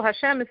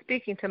Hashem is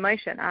speaking to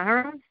Moshe and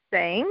Aaron,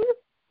 saying,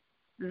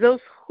 Zos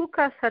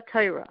chukas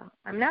ha-Torah.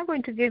 I'm now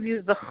going to give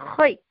you the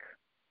chayk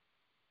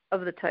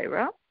of the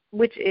Torah,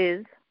 which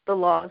is the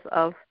laws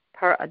of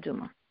Parah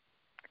Adumah.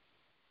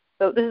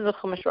 So this is a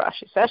Chumash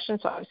Rashi session,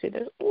 so obviously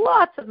there's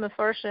lots of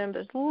Mefarshim,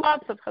 there's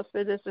lots of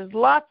Chasidus, there's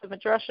lots of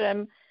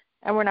Midrashim,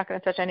 and we're not going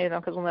to touch any of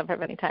them because we'll never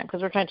have any time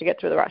because we're trying to get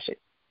through the Rashi.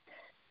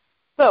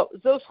 So,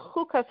 Zos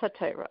Chukas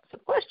HaTorah. So the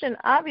question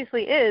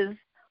obviously is,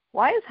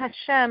 why is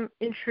Hashem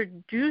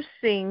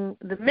introducing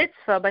the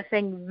mitzvah by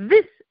saying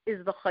this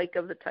is the chayk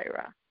of the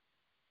Torah?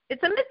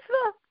 It's a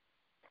mitzvah.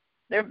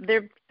 There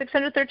are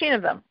 613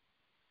 of them.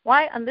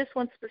 Why on this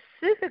one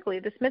specifically,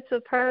 this mitzvah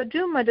of Parah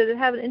Adumah, does it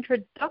have an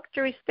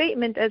introductory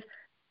statement as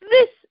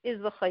this is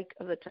the chayk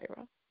of the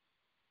Torah?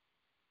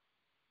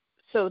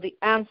 So the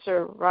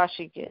answer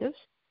Rashi gives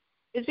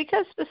is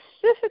because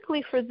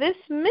specifically for this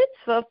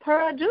mitzvah of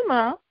Parah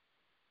Adumah,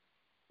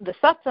 the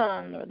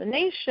Satan or the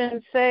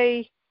nation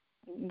say,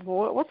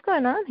 what's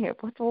going on here?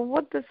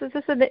 Is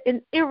this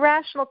an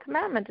irrational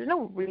commandment? There's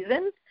no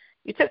reason.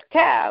 You took a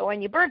cow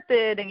and you burnt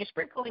it and you're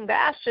sprinkling the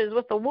ashes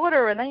with the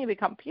water and then you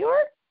become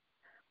pure?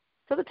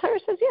 So the Torah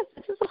says, yes,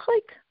 this is a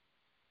chayk.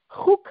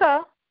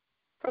 Chukah,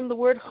 from the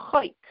word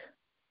chayk.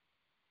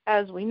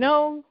 As we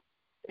know,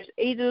 there's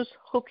edus,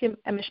 chukim,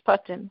 and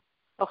mishpatim.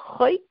 A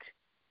chayk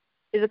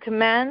is a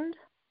command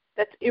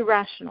that's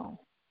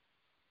irrational.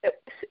 That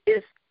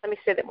is, let me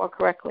say that more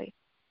correctly.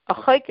 A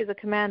chayk is a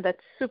command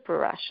that's super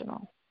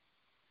rational.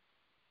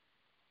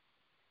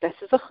 This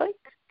is a chayk.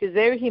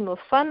 Gezerhi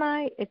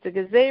milfanai, it's a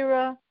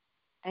gezerah,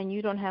 and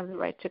you don't have the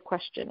right to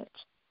question it.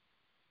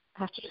 I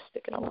have to just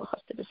stick it on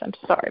Chassidus. I'm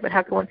sorry, but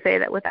how can one say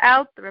that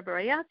without? The Rebbe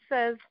Rayat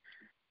says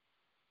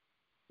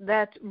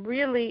that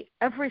really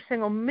every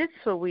single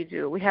mitzvah we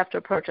do, we have to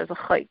approach as a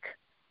chayk.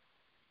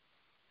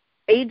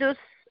 Edus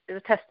is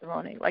a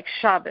testimony, like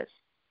Shabbos,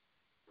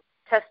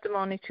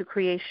 testimony to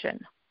creation.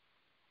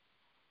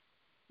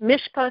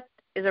 Mishpat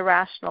is a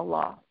rational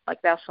law, like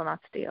thou shalt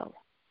not steal.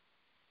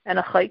 And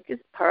a chayk is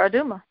Parah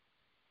Adumah,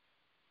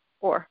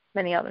 or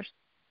many others,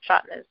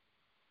 shatnez,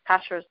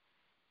 kashrus.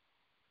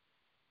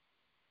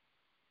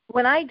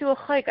 When I do a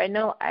chayk, I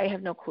know I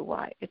have no clue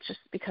why. It's just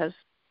because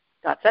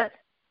God said.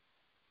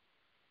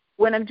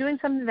 When I'm doing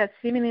something that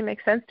seemingly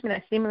makes sense to me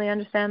and I seemingly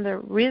understand the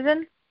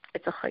reason,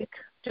 it's a chayk.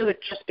 Do it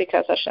just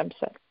because Hashem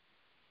said.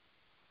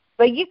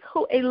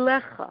 Vayikhu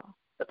elecha,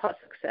 the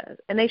pasuk says,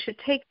 and they should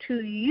take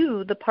to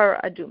you the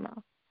Parah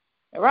Adumah.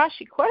 Now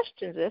Rashi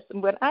questions this,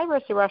 and when I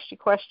say Rashi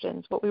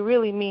questions, what we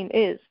really mean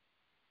is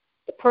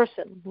the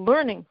person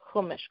learning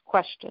Chumash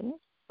questions.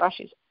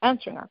 Rashi's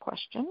answering our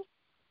questions.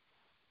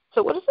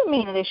 So what does it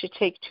mean that they should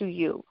take to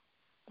you?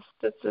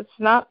 It's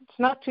not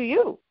to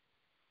you.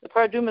 The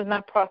Parah Adumah is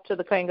not brought to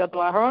the Kohen Gadol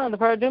Aharon, and the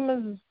Parah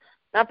Adumah is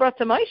not brought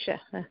to Moshe.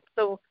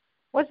 So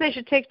what they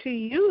should take to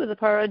you, the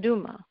Parah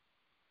Adumah?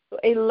 So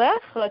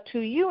elecha, to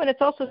you, and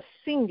it's also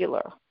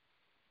singular.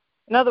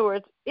 In other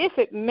words, if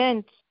it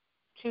meant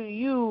to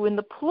you in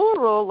the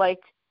plural,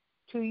 like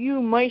to you,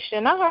 Moshe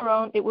and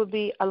Aharon, it would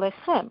be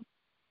alechem,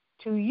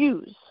 to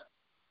use.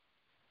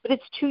 But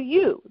it's to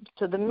you.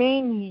 So the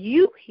main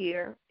you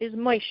here is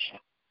Moshe.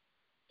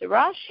 The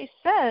Rashi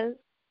says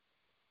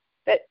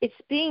that it's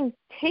being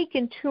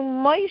taken to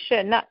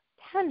Moshe, not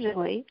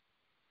tangibly,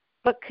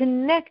 but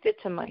connected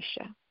to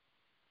Moshe.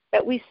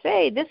 That we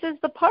say this is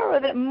the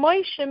parah that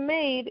Moshe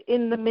made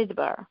in the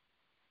Midbar.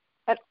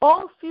 And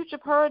all future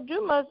Parah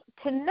Adumahs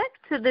connect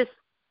to this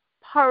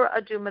Parah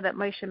Adumah that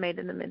Moshe made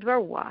in the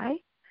Midbar. Why?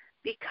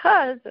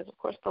 Because, as of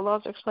course the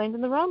laws are explained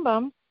in the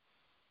Rambam,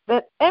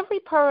 that every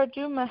Parah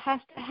Adumah has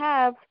to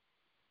have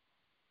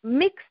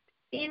mixed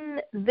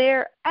in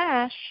their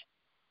ashes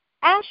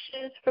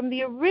from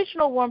the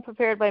original one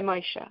prepared by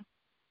Moshe.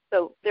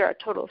 So there are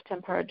a total of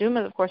 10 Parah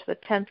Adumahs. Of course, the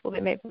 10th will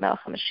be made by Melech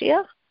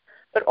HaMashiach.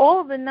 But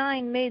all of the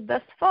 9 made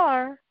thus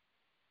far,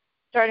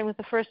 starting with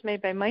the first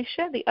made by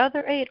Moshe, the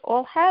other 8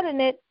 all had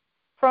in it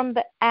from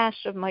the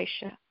ash of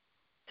Moshe.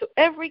 So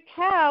every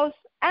cow's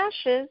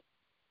ashes,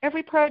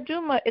 every Parah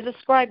Adumah is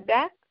ascribed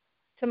back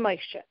to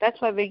Moshe.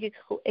 That's why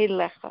Vayikhu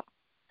elecha.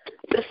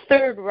 The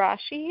third Rashi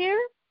here,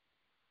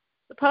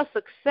 the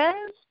pasuk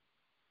says,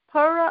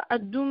 Parah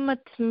Adumah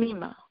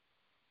Tmima,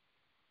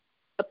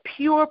 a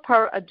pure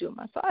Parah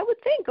Adumah. So I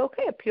would think,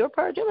 okay, a pure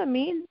Parah Adumah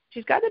means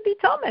she's got to be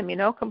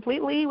tamim,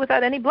 completely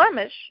without any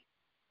blemish,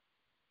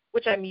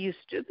 which I'm used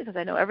to because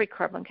I know every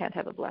carbon can't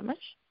have a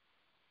blemish.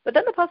 But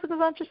then the pasuk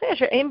goes on to say,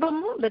 Asher ein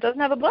b'mum, that doesn't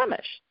have a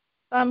blemish.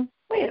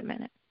 Wait a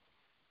minute.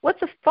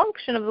 What's the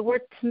function of the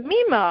word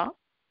Tmima,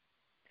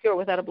 pure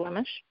without a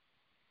blemish,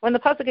 when the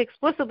pasuk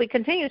explicitly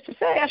continues to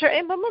say, Asher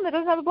ein b'mum, that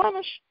doesn't have a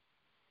blemish?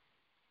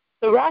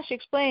 So Rashi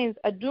explains,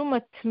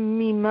 Adumah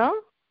Tmima,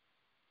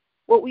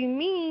 what we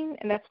mean,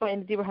 and that's why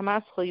in the Dibur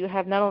HaMaschil you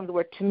have not only the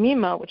word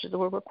Tmima, which is the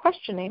word we're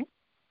questioning,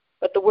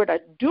 but the word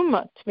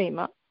Adumah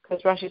Tmima,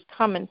 because Rashi's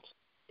comment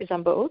is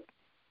on both,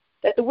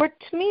 that the word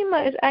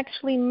Tmima is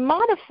actually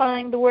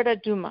modifying the word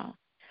Adumah,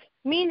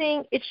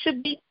 meaning it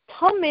should be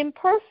tamim,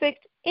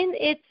 perfect, in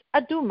its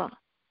Adumah,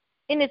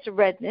 in its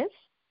redness,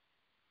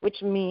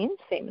 which means,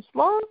 famous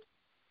law,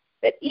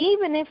 that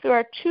even if there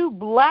are two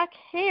black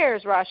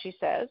hairs, Rashi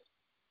says,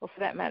 or for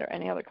that matter,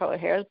 any other color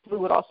hairs, blue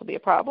would also be a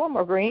problem,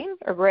 or green,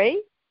 or gray.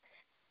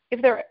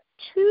 If there are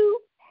two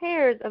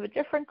hairs of a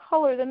different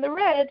color than the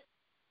red,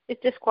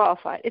 it's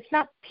disqualified. It's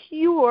not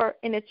pure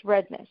in its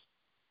redness.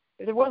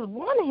 If there was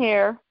one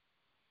hair,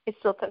 it's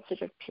still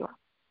considered pure.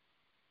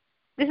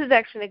 This is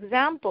actually an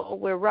example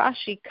where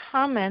Rashi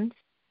comments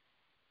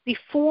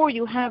before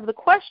you have the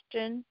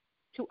question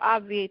to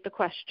obviate the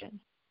question.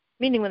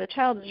 Meaning when the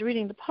child is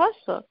reading the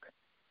pasuk,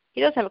 he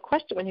doesn't have a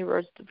question when he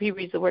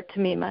reads the word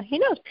tamima. He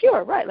knows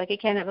pure, right, like he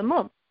can't have a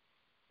mum.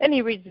 Then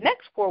he reads the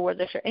next four words,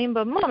 asher ein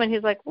ba mum, and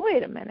he's like,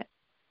 wait a minute.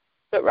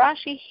 But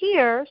Rashi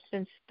here,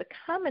 since the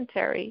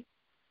commentary,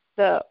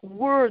 the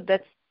word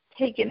that's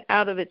taken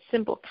out of its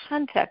simple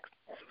context,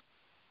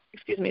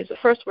 is the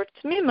first word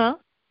tamima,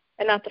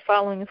 and not the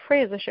following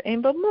phrase, asher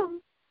ein ba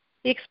mum,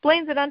 he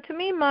explains it on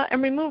tamima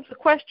and removes the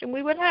question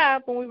we would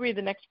have when we read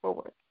the next four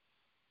words.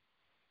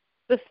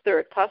 The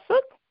third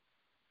pasuk.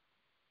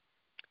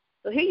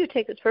 So here you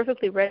take this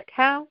perfectly red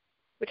cow,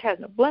 which has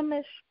no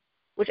blemish,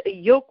 which a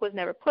yoke was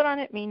never put on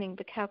it, meaning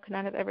the cow could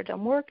not have ever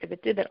done work. If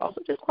it did, that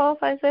also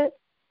disqualifies it.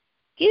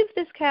 Give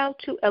this cow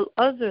to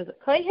Elazar the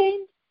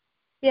kohen.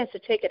 He has to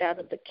take it out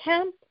of the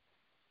camp,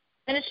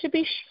 and it should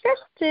be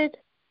shechted.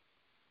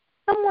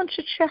 Someone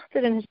should shecht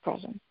it in his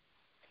presence.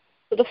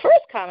 So the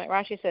first comment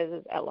Rashi says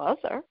is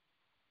Elazar,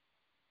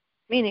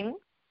 meaning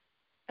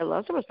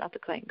Elazar was not the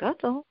kohen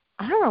gadol.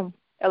 Aharon.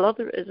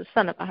 Elazar is the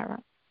son of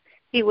Aharon.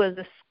 He was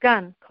the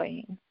skan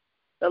kohen,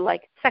 the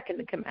second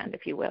in command,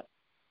 if you will.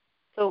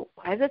 So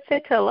why does it say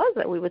to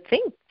Elazar? We would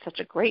think such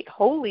a great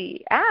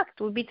holy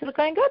act would be to the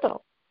kohen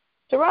gadol.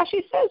 So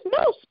Rashi says,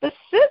 no,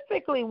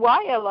 specifically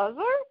why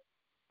Elazar?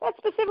 That's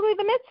specifically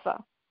the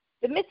mitzvah.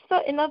 The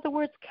mitzvah, in other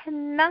words,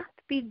 cannot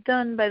be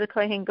done by the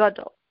kohen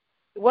gadol.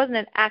 It wasn't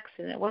an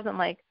accident. It wasn't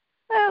like,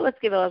 let's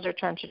give Elazar a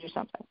turn to do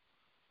something.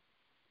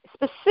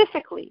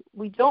 Specifically,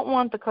 we don't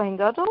want the kohen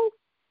gadol,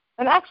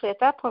 and actually at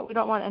that point we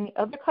don't want any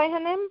other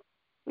kohanim.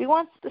 We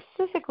want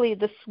specifically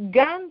the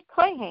sgan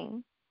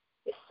kohen,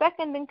 the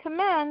second in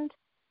command,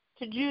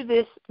 to do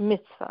this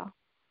mitzvah.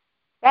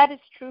 That is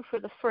true for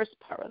the first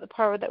parah, the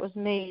parah that was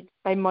made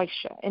by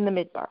Moshe in the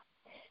Midbar.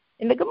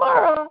 In the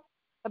Gemara,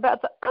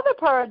 about the other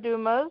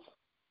paradumas,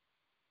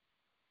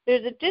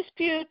 there's a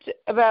dispute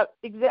about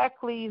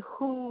exactly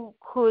who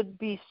could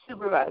be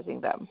supervising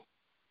them.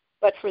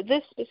 But for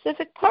this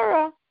specific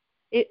parah,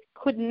 it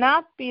could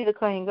not be the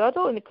kohen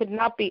gadol, and it could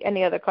not be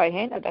any other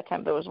kohen. At that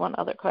time, there was one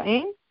other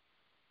kohen,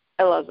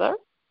 Elazar.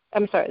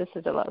 I'm sorry, this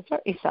is Elazar,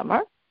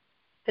 Isamar.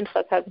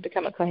 Pinchas hasn't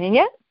become a kohen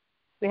yet.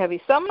 We have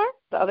Isamar,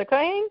 the other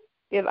kohen.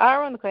 We have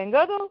Aaron, the kohen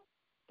gadol.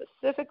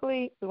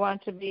 Specifically, we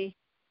want to be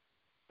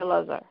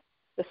Elazar,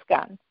 the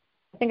skan.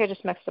 I think I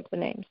just mixed up the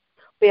names.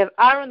 We have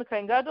Aaron, the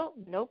kohen gadol.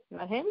 Nope,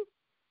 not him.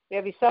 We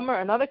have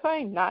Isamar, another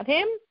kohen. Not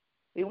him.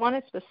 We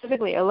wanted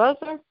specifically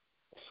Elazar,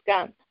 the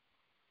skan.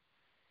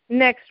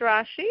 Next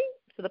Rashi.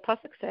 So the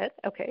pasuk said,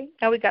 okay,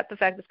 now we got the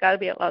fact it's got to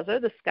be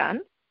Elazar, the skan,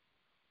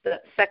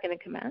 the second in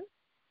command.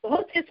 The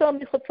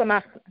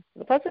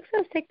pasuk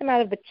says, take them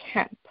out of the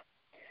camp.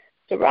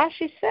 So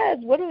Rashi says,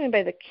 what do we mean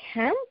by the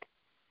camp?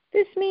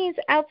 This means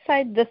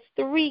outside the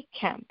three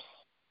camps.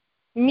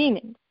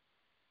 Meaning,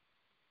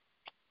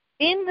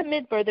 in the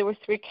Midbar, there were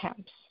three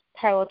camps,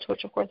 parallel to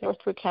which, of course, there were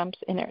three camps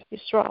in Eretz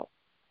Yisrael.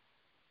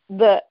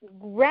 The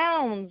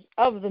grounds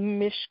of the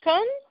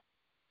Mishkan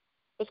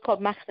was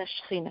called Machne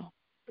Shechina,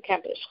 the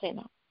camp of the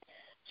Shechina.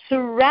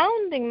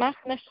 Surrounding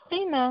Machne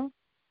Shechina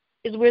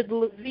is where the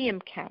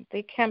Levium camped.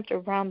 They camped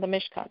around the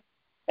Mishkan.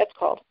 That's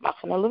called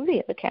Machne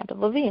Levi, the camp of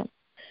Levium.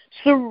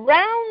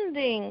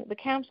 Surrounding the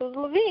camps of the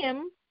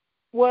Levium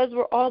was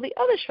where all the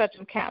other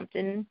Shvatim camped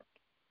in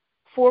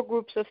four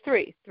groups of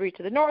three. Three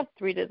to the north,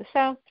 three to the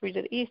south, three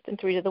to the east, and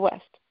three to the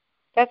west.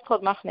 That's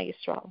called Machne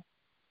Yisrael.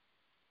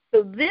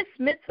 So this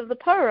mitzvah of the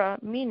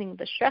parah, meaning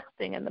the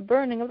shechting and the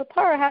burning of the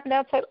parah, happened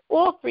outside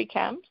all three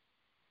camps,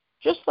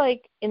 just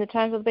like in the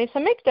times of the Beis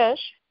HaMikdash.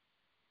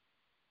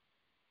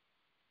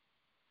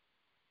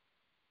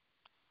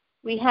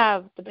 We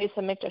have the Beis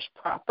HaMikdash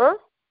proper,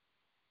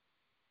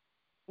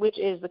 which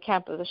is the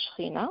camp of the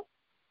Shechina.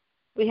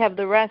 We have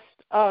the rest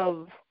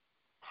of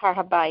Har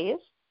HaBayis,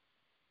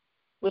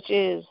 which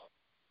is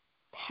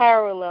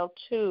parallel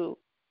to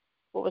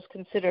what was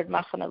considered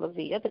Machane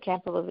Leviah, the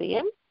camp of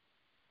Leviim.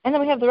 And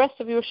then we have the rest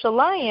of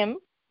Yerushalayim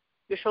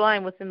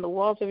within the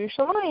walls of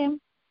Yerushalayim,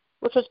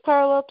 which was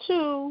parallel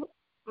to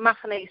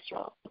Machane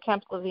Yisrael, the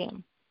camp of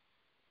Leviim.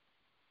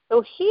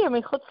 So here,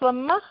 Mechutz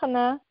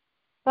LaMachane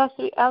has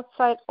to be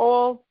outside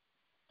all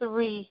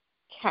three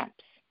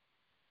camps.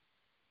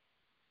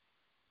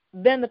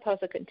 Then the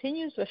pasuk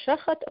continues,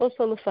 V'shachat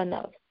oso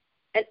lefanav,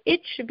 and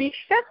it should be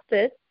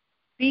shechted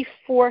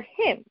before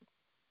him.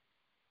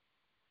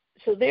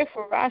 So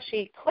therefore,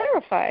 Rashi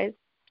clarifies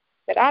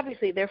that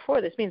obviously,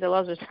 therefore, this means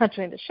Elazar is not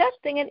doing the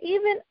shechting, and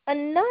even a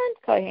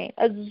non-kohen,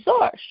 a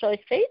zor,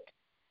 shaychet,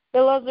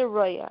 Elazar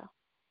roya.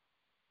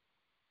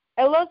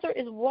 Elazar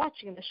is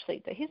watching the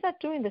shlita. He's not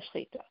doing the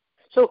shlita.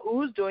 So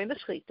who's doing the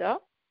shlita?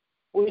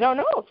 We don't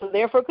know. So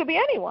therefore, it could be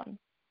anyone.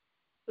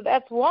 So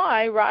that's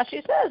why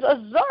Rashi says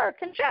a zar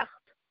can shecht.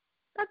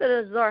 Not that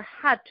a zar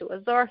had to.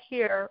 A zar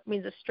here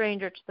means a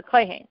stranger to the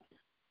kohen,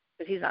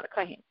 because he's not a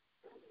kohen.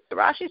 So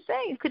Rashi is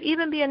saying it could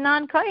even be a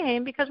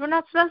non-kohen because we're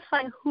not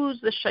specifying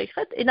who's the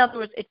sheichet. In other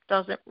words, it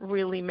doesn't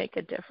really make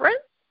a difference.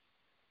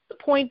 The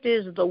point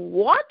is the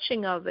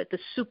watching of it, the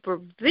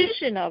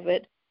supervision of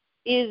it,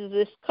 is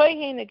this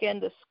kohen,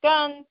 again, the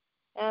skan.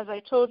 As I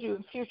told you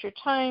in future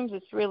times,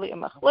 it's really a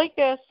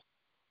machlekes.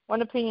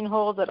 One opinion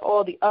holds that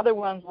all the other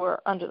ones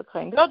were under the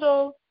kohen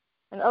gadol,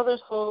 and others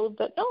hold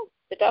that no,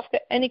 the dafka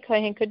any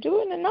kohen could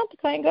do it, and not the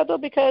kohen gadol,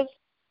 because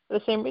for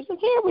the same reason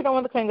here, we don't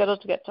want the kohen gadol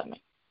to get tummy.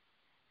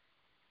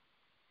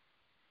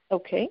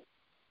 Okay,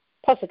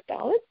 pasuk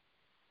dalet.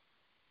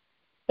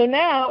 So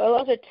now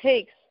Elazar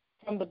takes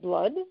from the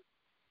blood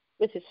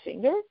with his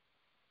finger,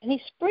 and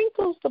he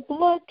sprinkles the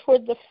blood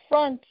toward the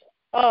front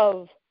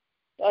of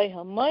the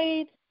Ohel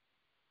Moed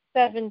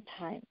 7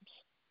 times.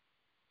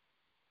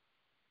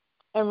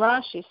 And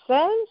Rashi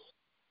says,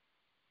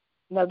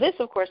 now this,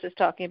 of course, is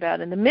talking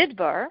about in the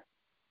midbar,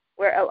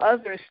 where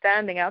Elazar is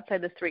standing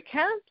outside the 3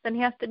 camps, and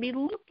he has to be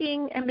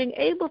looking and being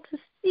able to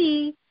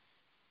see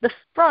the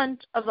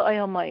front of the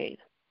Ohel Moed.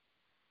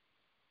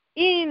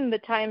 In the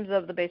times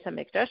of the Beis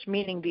HaMikdash,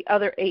 meaning the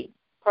other 8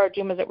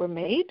 paradigmas that were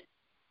made,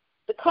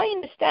 the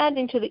kohen is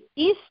standing to the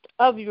east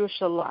of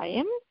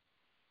Yerushalayim.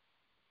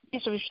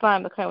 East of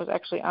Yerushalayim, the kohen was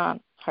actually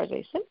on Har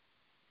Zeisim.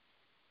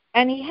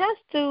 And he has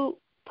to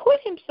put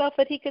himself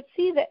that he could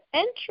see the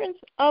entrance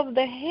of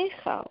the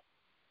heichal,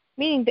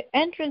 meaning the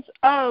entrance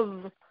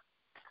of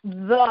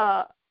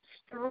the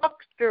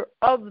structure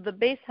of the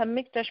Beis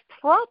HaMikdash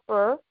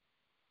proper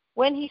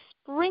when he's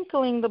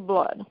sprinkling the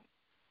blood.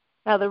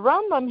 Now the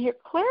Rambam here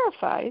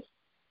clarifies,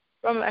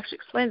 Rambam actually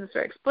explains this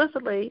very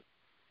explicitly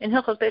in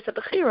Hilchos Beis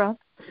HaBechira,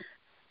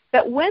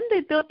 that when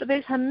they built the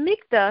Beis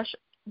HaMikdash,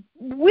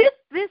 with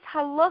this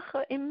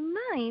halacha in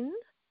mind,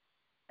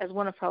 as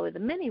one of probably the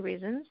many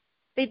reasons,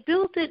 they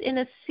built it in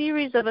a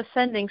series of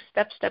ascending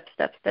steps,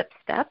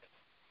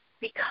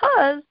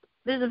 because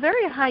there's a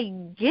very high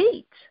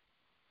gate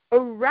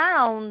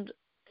around,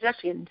 there's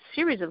actually a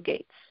series of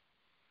gates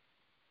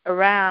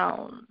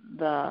around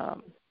the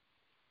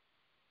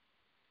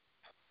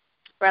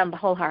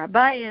whole Har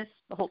HaBayis,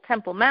 the whole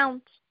Temple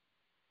Mount,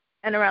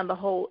 and around the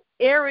whole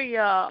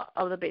area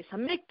of the Beis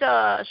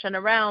HaMikdash, and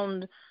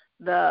around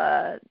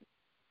the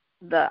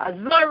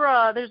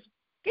Azara. There's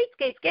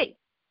gates.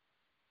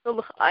 So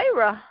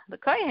l'chayra, the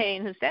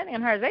kohen who's standing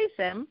on Har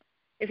Zeisim,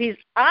 if he's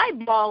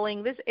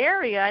eyeballing this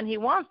area and he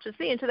wants to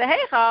see into the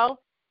heichal,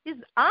 his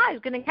eyes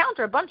can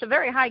encounter a bunch of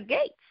very high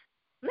gates.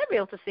 He'll never be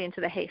able to see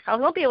into the heichal.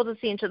 He won't be able to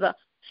see into the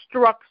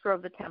structure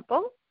of the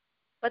temple.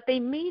 But they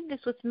made this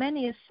with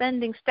many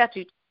ascending steps.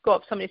 You go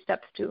up so many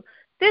steps to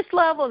this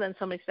level, then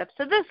so many steps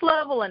to this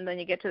level, and then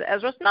you get to the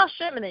Ezras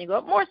Nashim, and then you go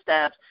up more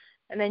steps,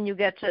 and then you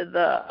get to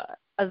the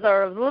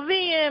Azar of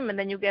Leviim, and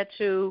then you get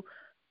to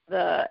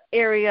the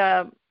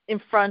area in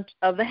front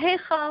of the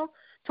Heichal.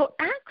 So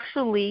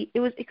actually, it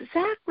was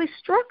exactly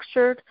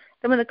structured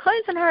that when the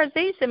Kohen's on Har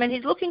Zeisim and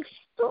he's looking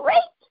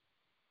straight,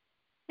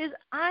 his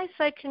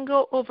eyesight can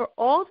go over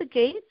all the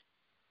gates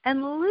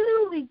and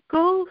literally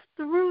go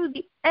through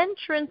the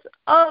entrance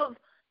of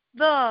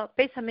the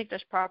Beis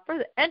HaMikdash proper,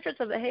 the entrance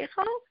of the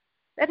Heichal,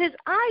 that his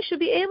eye should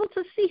be able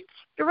to see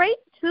straight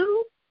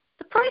to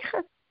the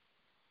Preiches,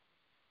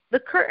 the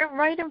curtain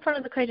right in front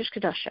of the Kodesh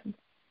Kodashim.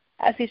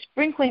 As he's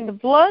sprinkling the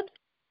blood,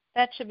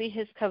 that should be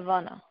his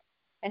kavanah.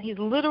 And he's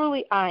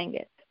literally eyeing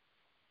it.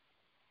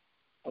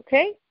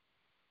 Okay?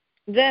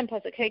 Then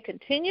Pasuk Hey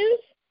continues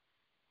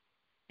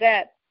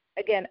that,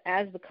 again,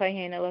 as the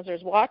Kohen Elazar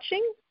is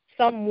watching,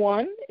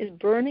 someone is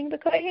burning the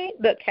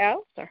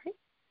cow,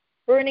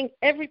 burning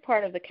every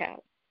part of the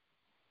cow.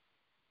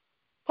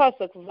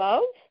 Pasuk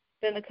Vav,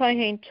 then the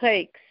Kohen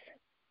takes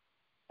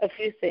a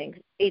few things,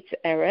 Eitz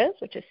Erez,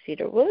 which is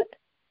cedar wood,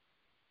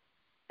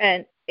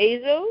 and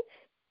Azov,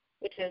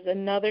 which is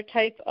another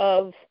type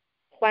of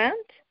plant,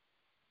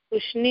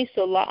 Ushni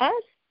Sola'as,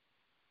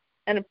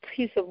 and a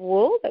piece of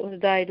wool that was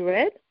dyed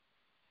red,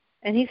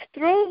 and he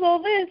throws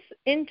all this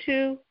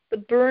into the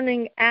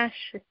burning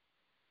ash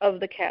of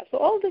the calf. So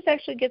all of this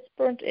actually gets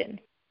burnt in.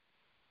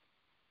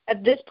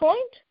 At this point,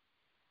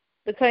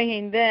 the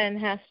Kohen then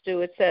has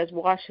to, it says,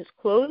 wash his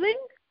clothing.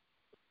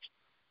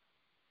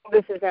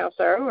 This is now,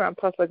 we're on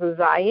Pasuk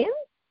Zayin.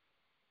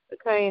 The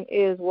Kohen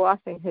is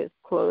washing his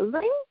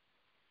clothing.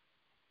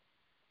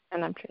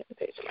 And I'm turning the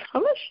page of my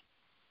Chumash.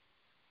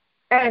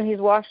 And he's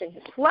washing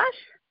his flesh.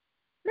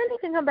 Then he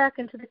can come back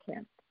into the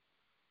camp.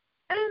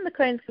 And the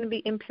Kohen's going to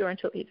be impure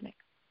until evening.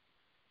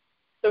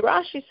 So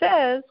Rashi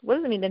says, what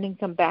does it mean that he can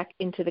come back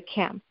into the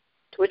camp?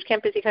 To which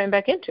camp is he coming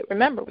back into?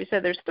 Remember, we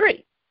said there's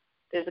 3.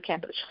 There's the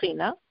camp of the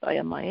Shechina, the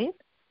Ohel Moed,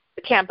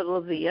 the camp of the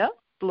Leviah,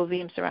 the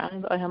Leviim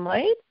surrounding the Ohel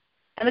Moed,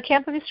 and the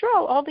camp of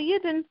Yisrael, all the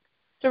Yidden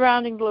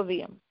surrounding the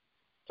Leviim.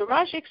 So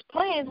Rashi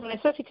explains, when I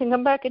said he can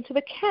come back into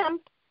the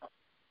camp,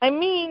 I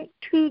mean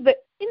to the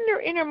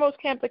innermost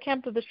camp, the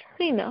camp of the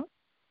Shechina.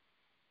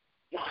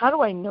 How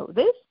do I know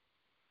this?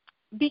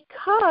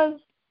 Because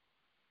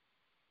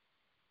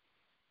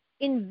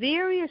in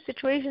various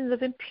situations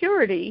of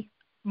impurity,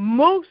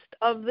 most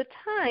of the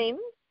time,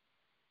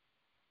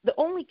 the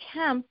only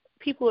camp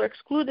people are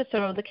excluded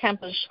from the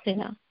camp of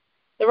Shekhinah.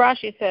 The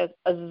Rashi says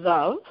a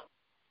zav,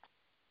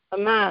 a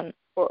man,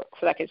 or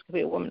for that case it could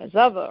be a woman, a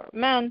zava, or a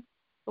man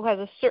who has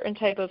a certain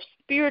type of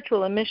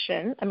spiritual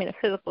emission, a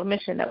physical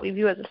emission that we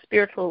view as a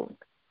spiritual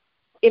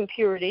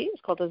impurity, is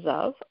called a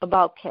zav, a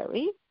bal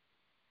keri,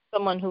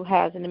 someone who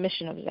has an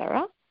emission of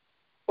zera,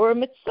 or a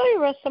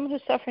mitzayra, someone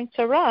who's suffering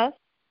tzaras.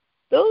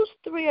 Those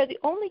three are the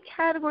only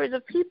categories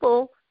of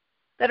people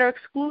that are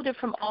excluded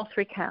from all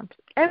three camps.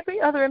 Every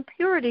other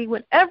impurity,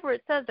 whenever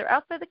it says they're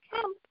outside the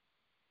camp,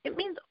 it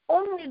means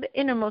only the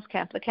innermost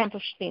camp, the camp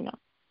of Shekhinah.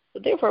 So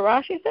therefore,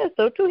 Rashi says,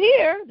 so too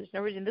here, there's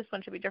no reason this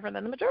one should be different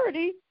than the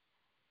majority.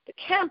 The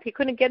camp he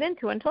couldn't get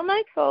into until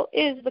nightfall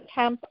is the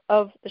camp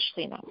of the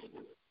Shekhinah.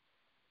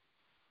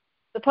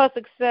 The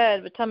pasuk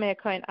said, "V'tamei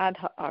hakohen ad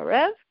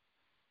ha'arev,"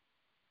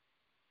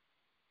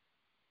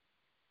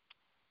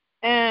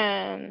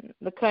 and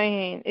the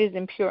kohen is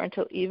impure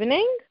until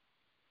evening.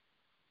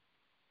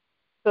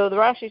 So the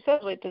Rashi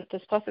says, wait,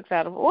 this pasuk's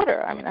out of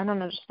order. I don't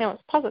understand what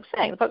the pasuk's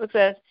saying. The pasuk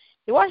says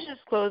he washes his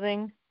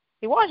clothing,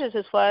 he washes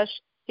his flesh,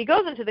 he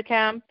goes into the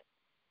camp,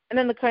 and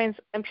then the kohen's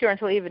impure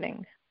until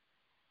evening.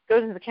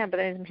 Goes into the camp, but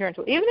then he's impure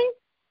until evening?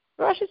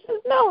 The Rashi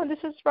says no, and this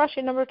is Rashi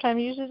a number of times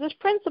uses this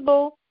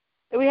principle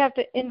that we have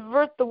to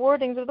invert the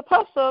wordings of the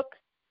pasuk.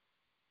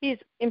 He's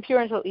impure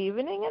until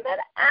evening, and then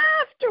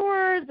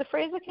afterwards, the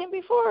phrase that came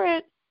before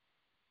it,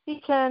 he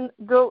can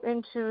go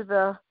into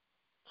the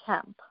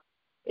camp.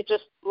 It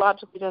just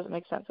logically doesn't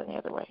make sense any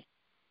other way.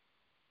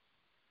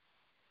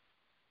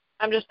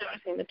 I'm just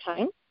noticing the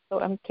time,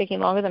 so I'm taking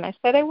longer than I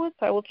said I would,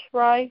 so I will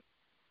try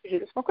to do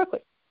this more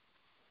quickly.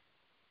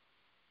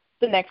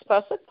 The next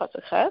pasuk,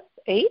 pasuk Ches,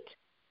 8.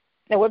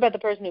 Now, what about the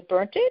person who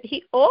burnt it?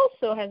 He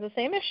also has the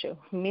same issue,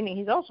 meaning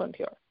he's also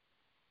impure.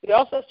 He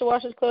also has to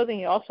wash his clothing.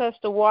 He also has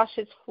to wash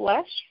his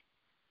flesh.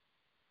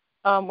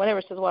 Whenever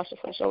it says wash the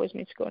flesh, it always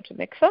means to go into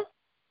mikvah.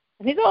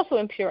 And he's also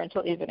impure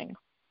until evening.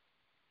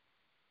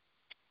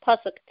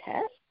 Pasuk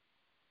Tes.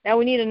 Now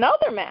we need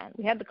another man.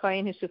 We had the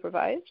kohen who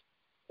supervised.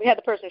 We had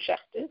the person who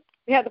shechted.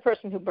 We had the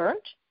person who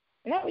burnt.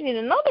 And now we need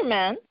another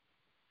man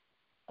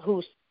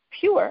who's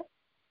pure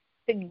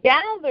to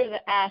gather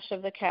the ash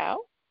of the cow.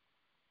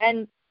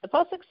 And the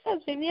pasuk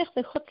says,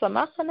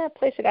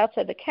 place it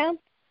outside the camp,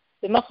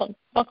 the makom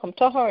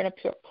tahor, in a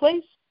pure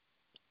place.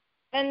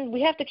 And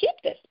we have to keep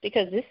this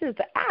because this is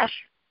the ash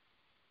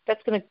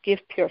that's going to give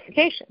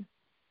purification.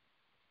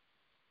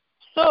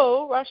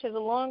 So Rashi has a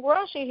long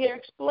Rashi here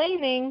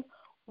explaining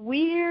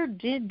where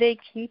did they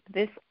keep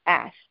this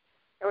ash.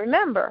 Now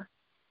remember,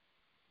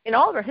 in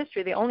all of our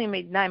history, they only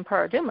made 9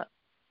 paradigmas.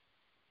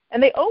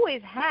 And they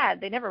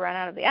never ran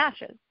out of the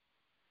ashes.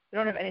 They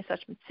don't have any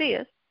such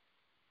mitzias.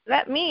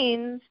 That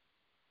means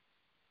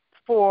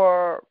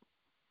for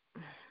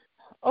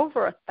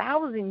over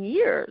 1,000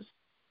 years,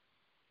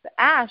 the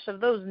ash of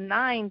those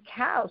 9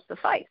 cows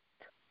sufficed.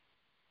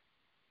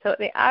 So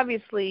they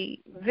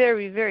obviously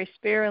very, very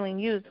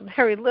sparingly used a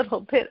very little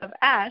bit of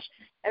ash,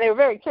 and they were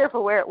very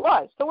careful where it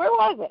was. So where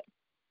was it?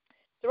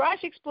 So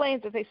Rashi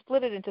explains that they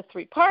split it into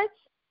 3 parts,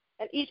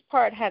 and each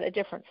part had a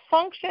different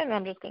function. And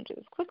I'm just going to do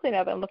this quickly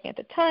now that I'm looking at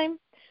the time.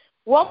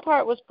 One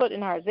part was put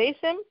in Har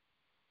Zeisim.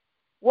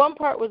 One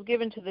part was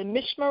given to the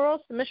mishmaros.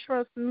 The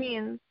mishmaros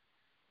means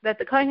that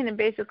the kohanim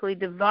basically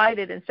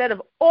divided, instead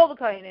of all the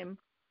kohanim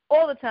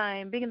all the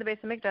time being in the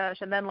Beis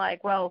HaMikdash, and then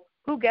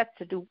who gets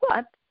to do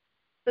what?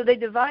 So they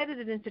divided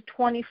it into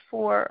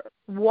 24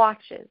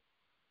 watches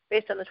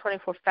based on the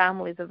 24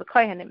 families of the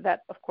kohanim.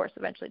 That, of course,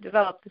 eventually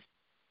developed.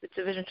 This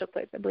division took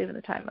place, I believe, in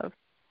the time of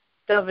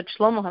David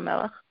Shlomo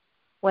HaMelech.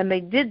 When they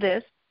did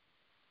this,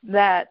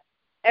 that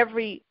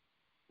every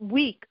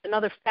week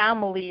another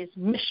family's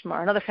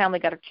mishmar, another family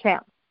got a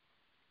chance.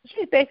 Which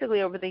means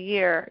basically over the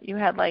year you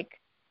had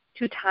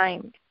 2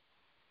 times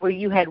where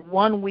you had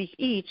 1 week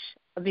each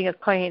of being a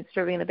kohen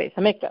serving in the Beis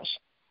HaMikdash.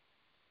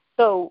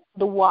 So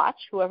the watch,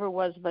 whoever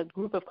was the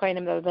group of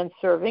kohanim that were then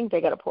serving,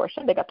 they got a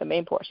portion. They got the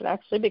main portion,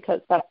 actually,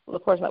 because that's the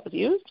portion that was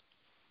used.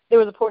 There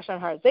was a portion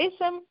on Har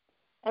Zeisim,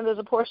 and there's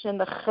a portion in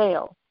the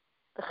Chel.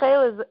 The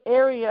Chel is the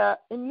area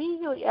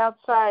immediately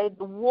outside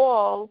the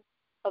wall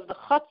of the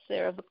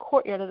Chatzir, of the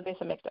courtyard of the Beis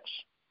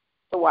HaMikdash.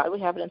 So why do we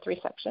have it in 3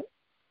 sections?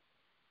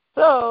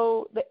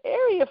 So the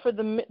area for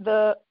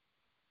the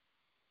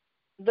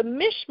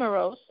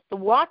mishmaros, the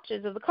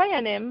watches of the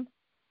kohanim,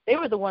 they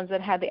were the ones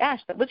that had the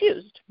ash that was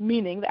used,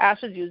 meaning the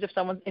ash was used if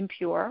someone's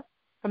impure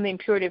from the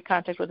impurity of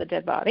contact with a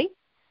dead body.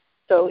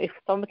 So if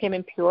someone became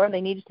impure and they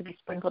needed to be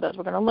sprinkled, as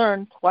we're going to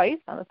learn twice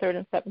on the 3rd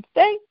and 7th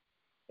day,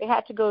 they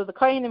had to go to the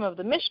kohanim of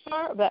the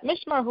mishmar, of that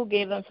mishmar who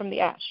gave them from the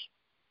ash.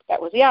 That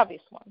was the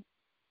obvious one.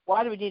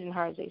 Why do we need it in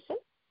Har Zeisim?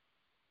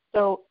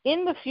 So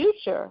in the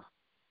future,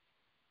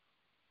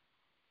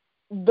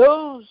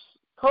 those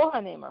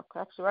kohanim, or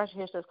actually Rashi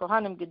here says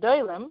kohanim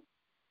gedolim,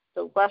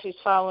 so Rashi's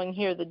following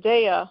here the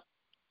daya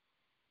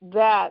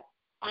that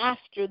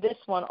after this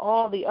one,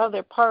 all the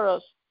other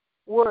paros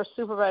were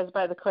supervised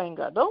by the Kohen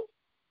Gadol.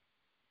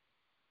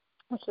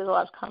 which there's a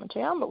lot of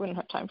commentary on, but we don't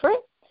have time for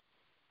it.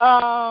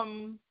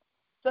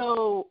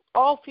 So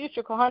all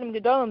future Kohanim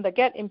Gedolim that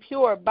get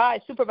impure by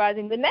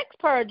supervising the next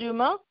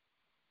paraduma,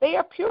 they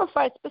are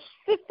purified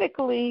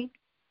specifically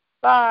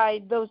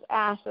by those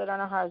ash that are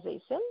on a Har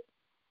Zeisim.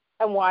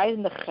 And why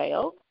in the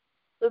Chayil?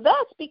 So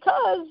that's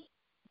because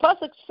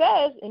Pasuk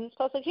says in this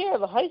Pasuk here,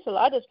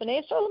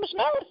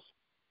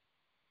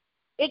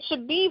 it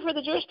should be for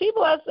the Jewish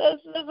people as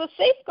a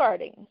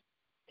safeguarding.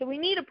 So we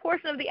need a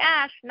portion of the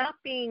ash not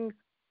being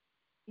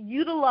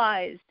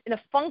utilized in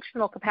a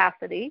functional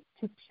capacity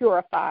to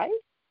purify,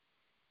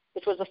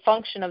 which was a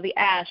function of the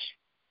ash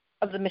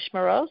of the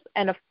Mishmaros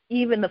and of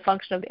even the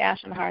function of the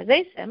ash on Har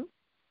Zeisim.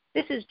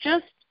 This is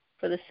just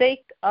for the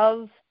sake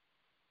of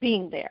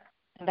being there,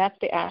 and that's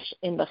the ash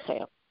in the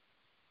Chayil.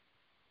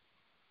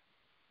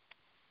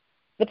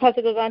 The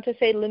pasuk goes on to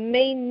say,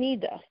 "Lemei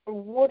nida," for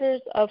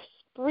waters of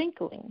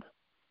sprinkling.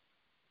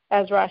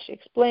 As Rashi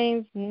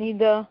explains,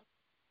 nida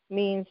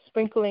means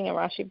sprinkling, and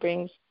Rashi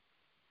brings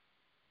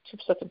two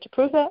psukim to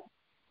prove that.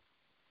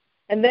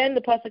 And then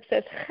the pasuk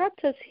says,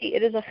 "Chatas he,"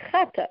 it is a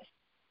chatas.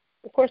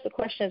 Of course, the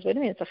question is, what do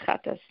you mean it's a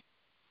chatas?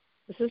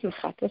 This isn't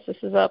chatas. This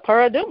is a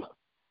paraduma.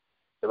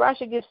 So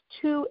Rashi gives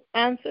two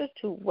answers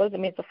to what does it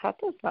mean it's a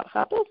chatas, not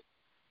chatas.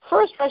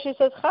 First, Rashi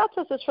says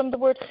chatas is from the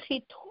word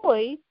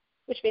chitoi,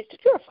 which means to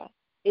purify.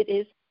 It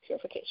is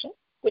purification,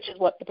 which is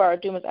what the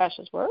paraduma's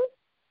ashes were.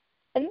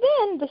 And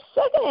then the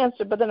second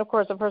answer, but then of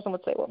course a person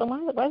would say, well, then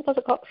why does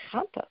it called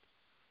chatas?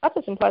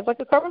 Chatas implies like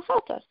a carbon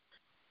chatas.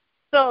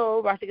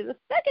 So Rashi gives a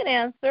second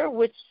answer,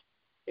 which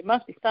there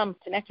must be some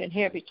connection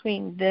here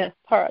between the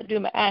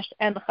paraduma ash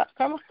and the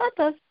carbon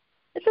chatas.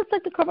 It's just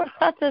like the carbon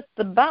chatas,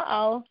 the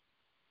Baal,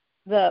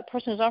 the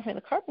person who's offering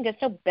the carbon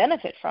gets no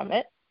benefit from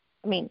it.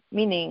 I mean,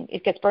 meaning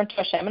it gets burnt to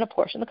Hashem and a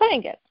portion the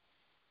Kohen gets.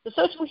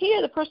 So too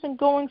here, the person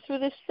going through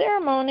this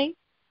ceremony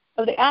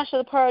of the ash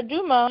of the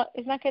paraduma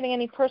is not getting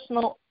any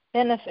personal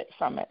benefit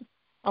from it,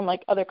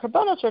 unlike other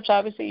karbonos, which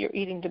obviously you're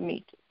eating the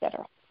meat,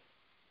 etc.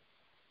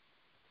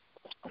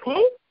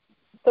 Okay?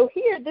 So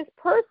here, this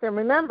person,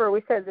 remember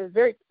we said this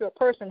very pure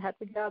person had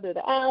to gather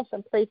the ash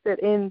and place it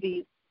in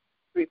these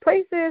three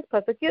places.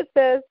 Pasuk Yud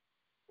says,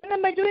 and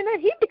then by doing that,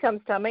 he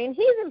becomes tummy, and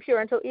he's impure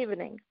until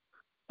evening.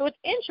 So what's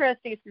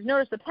interesting is to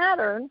notice the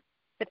pattern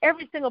that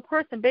every single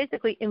person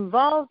basically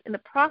involved in the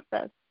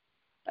process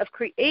of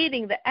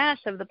creating the ash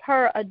of the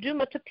para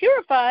aduma to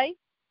purify,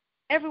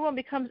 everyone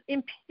becomes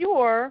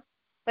impure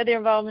by their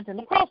involvement in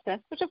the process,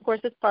 which of course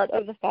is part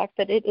of the fact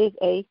that it is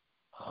a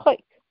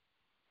chayk.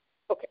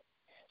 Okay,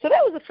 so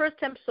that was the first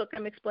 10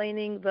 psukim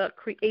explaining the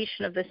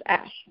creation of this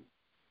ash.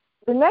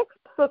 The next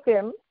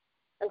psukim,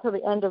 until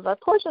the end of our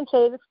portion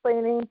today, is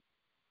explaining,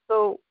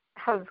 so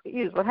how does it get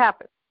used? What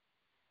happens?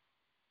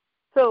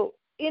 So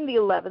in the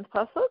 11th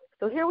pasuk,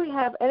 so here we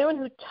have anyone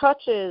who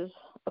touches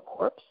a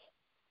corpse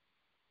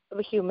of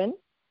a human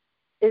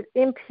is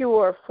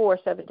impure for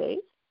 7 days.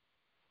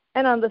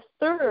 And on the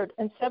 3rd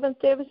and 7th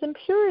day of his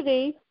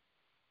impurity,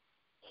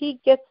 he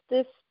gets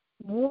this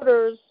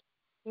waters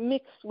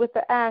mixed with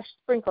the ash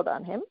sprinkled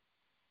on him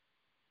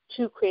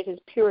to create his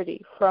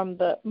purity from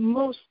the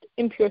most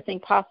impure thing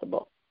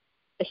possible,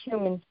 a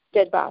human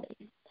dead body.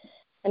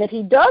 And if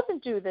he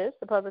doesn't do this,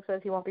 the pasuk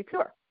says he won't be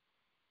pure.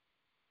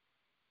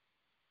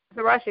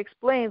 So Rashi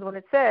explains when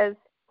it says,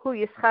 Hu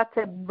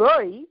yischate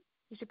boi,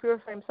 he should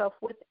purify himself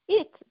with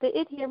it. The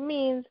it here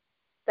means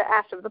the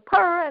ash of the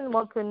para, and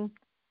the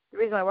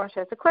reason why Rashi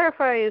has to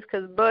clarify is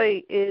because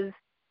boi is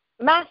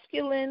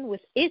masculine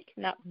with it,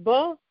 not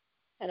bo,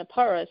 and a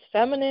para is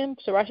feminine.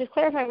 So Rashi is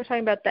clarifying we're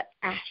talking about the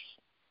ash,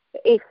 the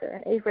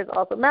heifer. And heifer is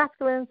also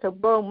masculine, so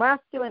bo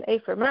masculine,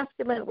 heifer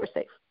masculine, we're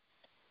safe.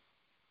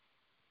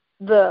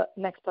 The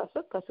next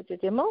pasuk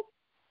Yud,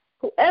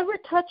 whoever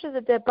touches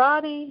a dead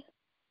body,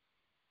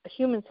 a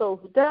human soul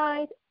who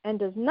died, and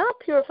does not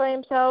purify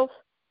himself,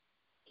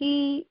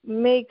 he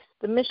makes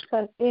the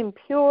Mishkan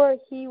impure.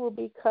 He will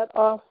be cut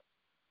off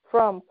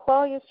from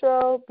Klal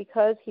Yisrael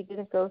because he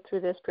didn't go through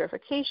this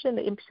purification.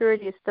 The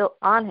impurity is still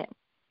on him.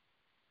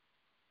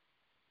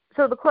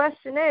 So the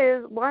question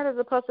is, why does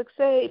the pasuk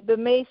say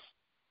b'meis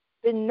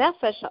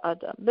b'nefesh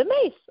ha'adam?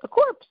 B'meis, a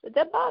corpse, a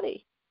dead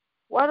body.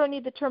 Why do I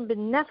need the term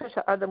b'nefesh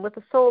ha'adam with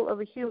the soul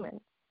of a human?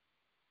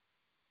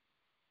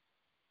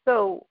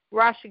 So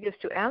Rashi gives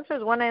two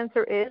answers. One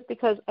answer is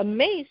because a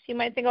mace, you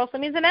might think, also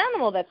means an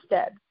animal that's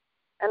dead.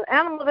 An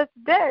animal that's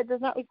dead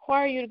does not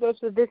require you to go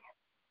through this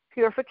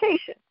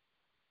purification.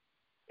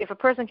 If a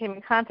person came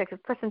in contact, if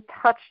a person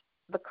touched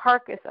the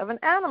carcass of an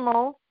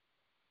animal,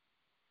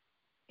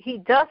 he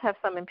does have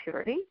some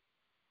impurity,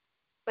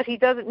 but he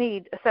doesn't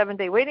need a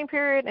 7-day waiting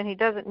period, and he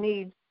doesn't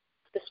need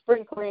the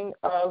sprinkling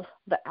of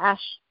the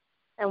ash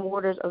and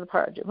waters of the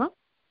paraduma.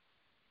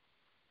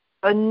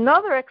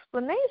 Another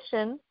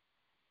explanation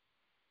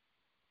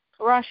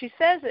Rashi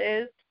says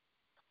is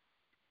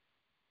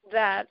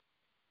that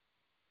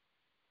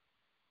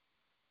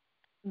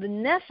the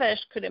nefesh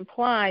could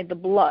imply the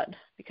blood,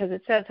 because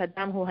it says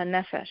hadam hu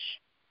hanefesh.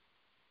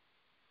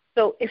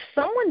 So if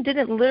someone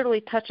didn't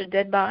literally touch a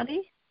dead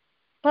body,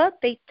 but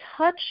they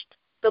touched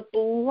the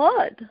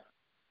blood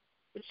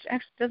which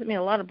actually doesn't mean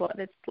a lot of blood,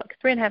 it's like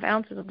 3.5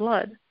 ounces of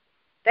blood,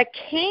 that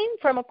came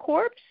from a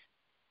corpse,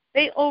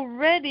 they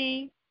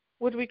already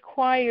would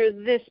require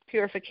this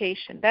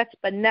purification. That's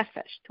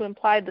benefesh, to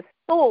imply the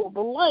soul,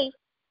 the life,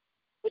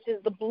 which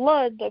is the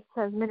blood that's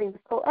transmitting the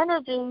soul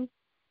energy.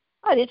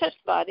 Oh, you touched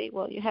the body.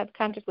 Well, you had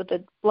contact with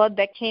the blood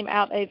that came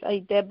out of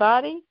a dead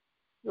body.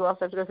 You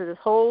also have to go through this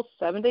whole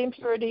 7-day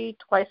impurity,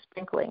 twice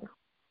sprinkling.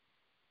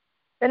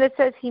 Then it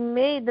says he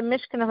made the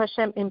Mishkan of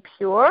Hashem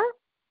impure.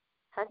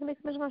 How can he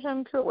make the Mishkan of Hashem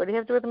impure? What do you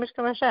have to do with the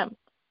Mishkan of Hashem?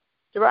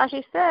 So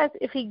Rashi says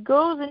if he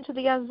goes into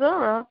the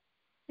Azara,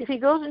 if he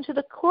goes into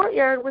the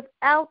courtyard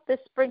without this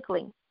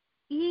sprinkling,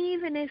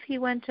 even if he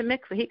went to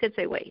mikvah, he could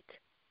say, wait,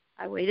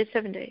 I waited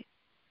 7 days,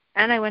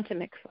 and I went to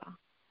mikvah.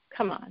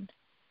 Come on.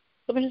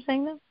 Someone is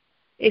saying that?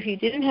 If you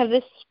didn't have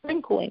this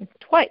sprinkling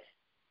twice,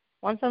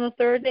 once on the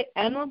 3rd day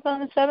and once on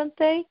the 7th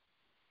day,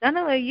 not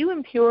only are you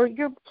impure,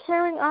 you're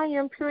carrying on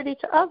your impurity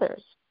to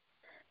others.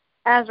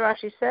 As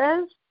Rashi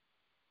says,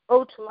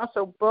 O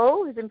Tomaso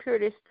Bo, his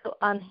impurity is still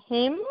on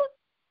him,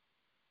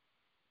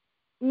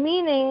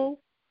 meaning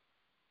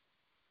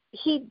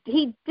he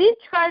did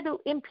try to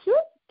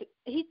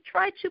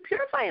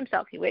purify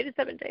himself. He waited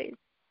 7 days.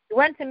 He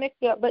went to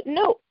mikvah, but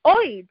no,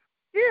 oid,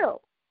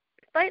 still,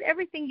 despite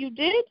everything you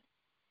did,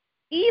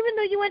 even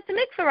though you went to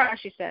mikvah,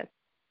 Rashi says,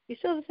 you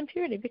still have this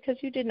impurity because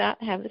you did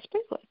not have the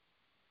sprinkling.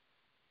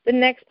 The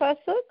next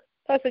pasuk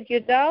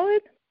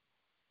Yudalid,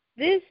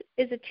 this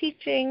is a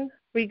teaching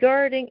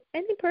regarding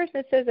any person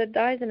that says that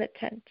dies in a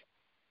tent.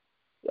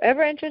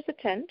 Whoever enters the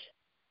tent,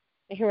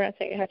 and here we're not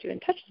saying you have to even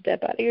touch the dead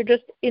body, you're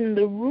just in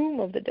the room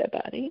of the dead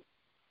body.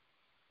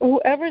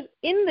 Whoever's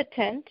in the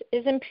tent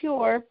is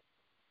impure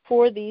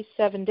for these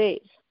 7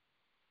 days.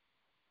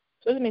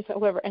 So it means that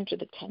whoever entered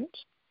the tent,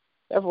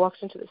 whoever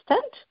walks into this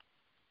tent.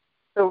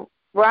 So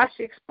Rashi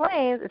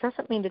explains it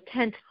doesn't mean the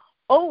tent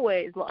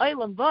always,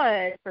 la'olam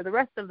va'ed, for the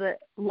rest of the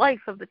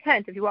life of the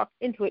tent. If you walk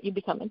into it, you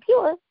become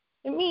impure.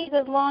 It means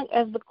as long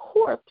as the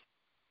corpse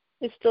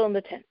is still in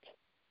the tent.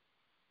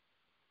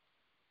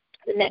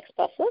 The next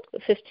pasuk, the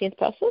 15th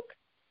pasuk,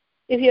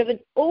 if you have an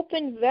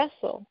open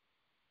vessel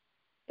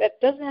that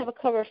doesn't have a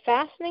cover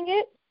fastening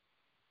it,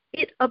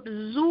 it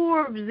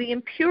absorbs the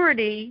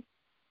impurity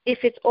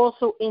if it's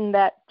also in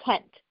that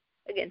tent.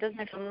 Again, it doesn't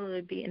have to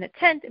literally be in a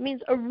tent. It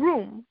means a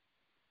room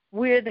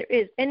where there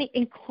is any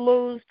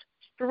enclosed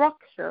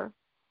structure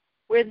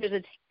where there's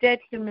a dead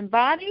human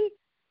body,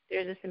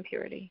 there's this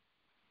impurity.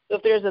 So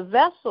if there's a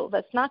vessel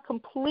that's not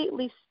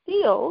completely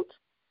sealed,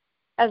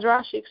 as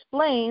Rashi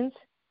explains,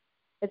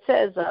 it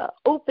says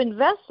open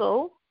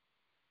vessel.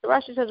 So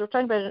Rashi says we're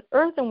talking about an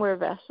earthenware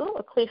vessel,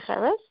 a kli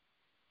cheres.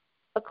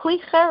 A kli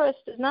cheres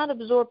does not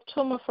absorb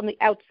tum'ah from the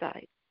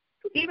outside.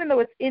 So even though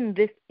it's in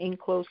this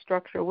enclosed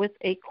structure with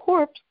a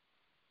corpse,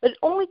 but it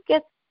only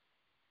gets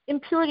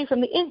impurity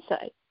from the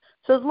inside.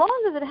 So as long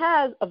as it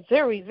has a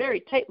very, very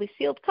tightly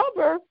sealed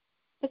cover,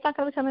 it's not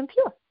going to become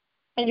impure.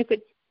 And you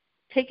could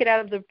take it out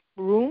of the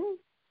room,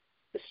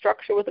 the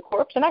structure with the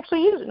corpse, and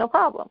actually use it, no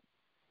problem.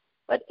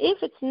 But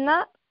if it's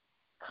not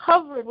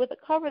covered with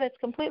a cover that's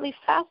completely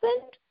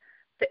fastened,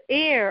 the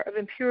air of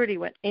impurity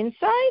went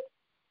inside,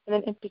 and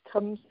then it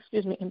becomes,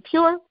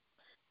 impure. And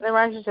then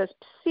Rashi says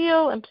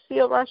psil, and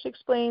psil, Rashi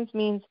explains,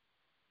 means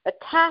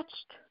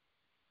attached.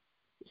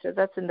 He says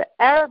that's in the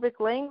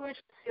Arabic language.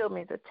 Psil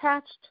means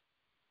attached.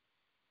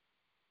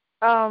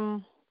 A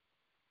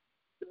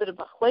bit of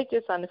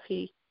machlekes on if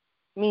he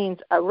means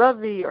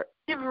Arabi or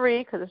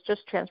Ivri, because it's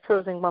just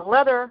transposing one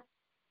letter.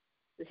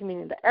 Does he mean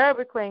in the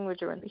Arabic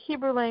language or in the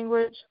Hebrew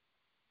language?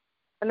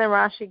 And then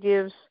Rashi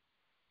gives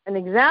an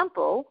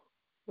example,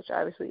 which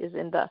obviously is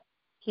in the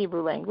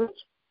Hebrew language.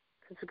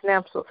 It's an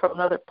example from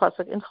another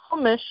pasuk in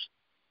Chumash,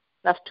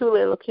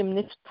 Naftule Elokim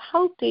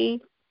Niftalti,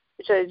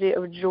 which is the idea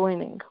of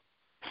joining.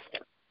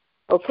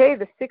 Okay,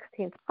 the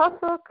 16th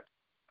pasuk.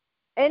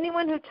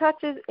 Anyone who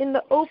touches in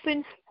the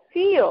open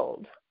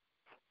field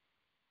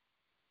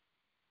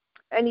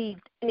any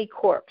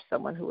corpse,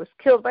 someone who was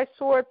killed by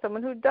sword,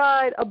 someone who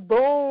died, a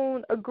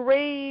bone, a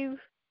grave,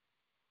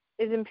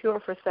 is impure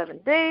for 7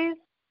 days.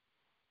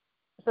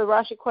 So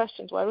Rashi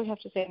questions, why do we have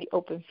to say in the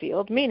open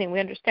field? Meaning, we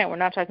understand we're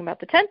not talking about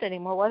the tent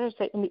anymore. Why does it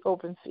say in the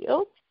open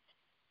field?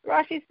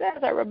 Rashi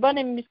says, our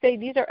Rabbanim say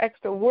these are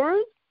extra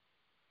words.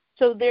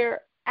 So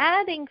they're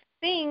adding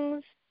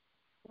things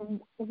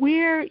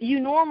where you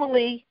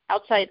normally,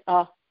 outside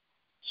a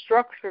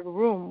structured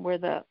room where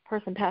the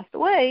person passed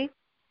away,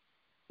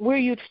 where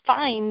you'd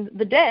find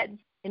the dead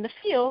in the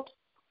field,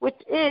 which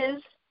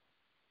is,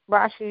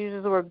 Rashi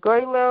uses the word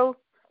goylo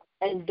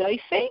and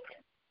doifek,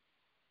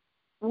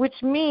 which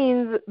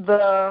means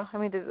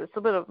it's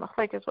a bit of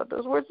machlekes what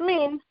those words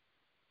mean,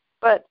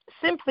 but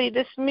simply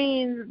this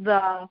means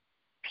the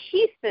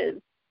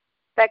pieces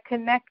that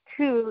connect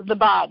to the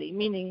body,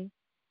 meaning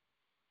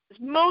it's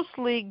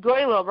mostly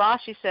goylo,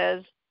 Rashi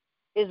says,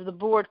 is the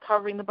board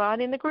covering the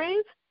body in the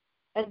grave,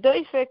 and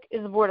doifek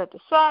is the board at the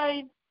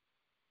side.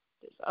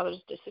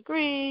 Others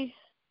disagree.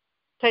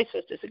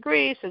 Taisos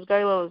disagree, says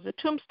goylo is a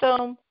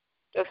tombstone,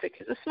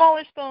 doifek is a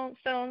smaller stone.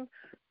 So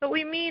what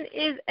we mean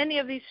is any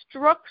of these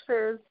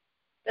structures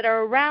that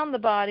are around the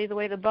body, the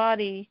way the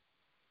body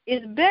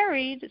is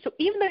buried. So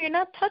even though you're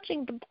not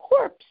touching the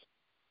corpse,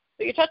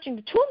 but you're touching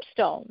the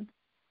tombstone,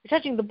 you're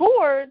touching the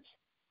boards,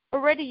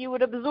 already you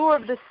would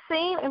absorb the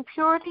same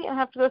impurity and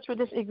have to go through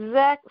this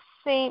exact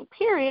same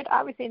period.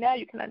 Obviously now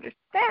you can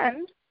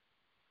understand.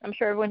 I'm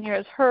sure everyone here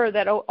has heard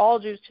that all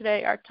Jews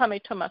today are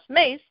tum'at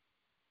mace,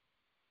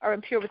 are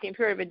impure with the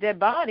impurity of a dead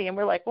body, and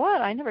we're like,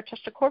 what? I never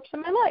touched a corpse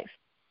in my life.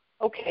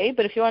 Okay,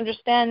 but if you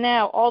understand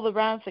now all the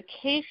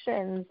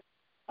ramifications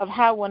of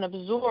how one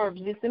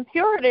absorbs this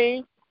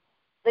impurity,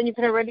 then you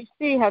can already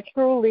see how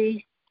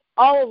truly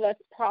all of us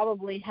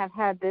probably have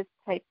had this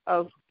type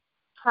of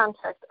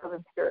contact of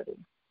impurity.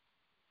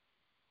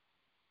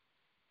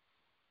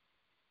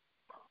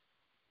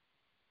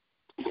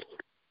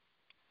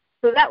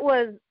 So that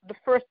was the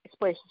first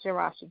explanation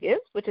Rashi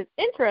gives, which is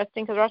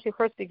interesting because Rashi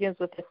first begins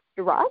with this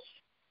Dirash,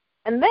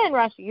 and then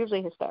Rashi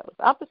usually his style is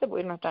opposite, but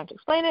we don't have time to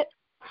explain it.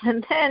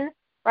 And then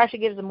Rashi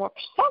gives a more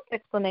precise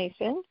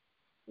explanation,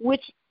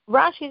 which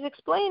Rashi is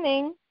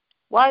explaining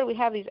why do we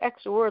have these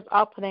extra words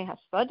al panei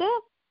hasvada,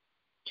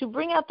 to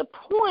bring out the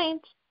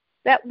point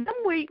that when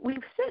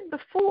we've said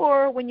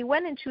before, when you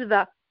went into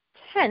the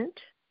tent,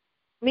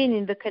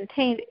 meaning the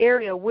contained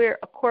area where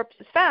a corpse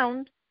is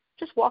found,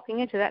 just walking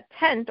into that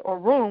tent or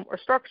room or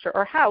structure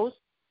or house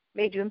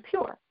made you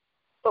impure.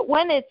 But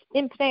when it's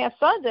in Pnei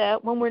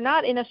Asada, when we're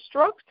not in a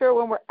structure,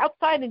 when we're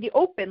outside in the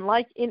open,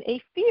 like in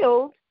a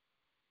field,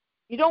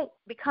 you don't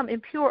become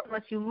impure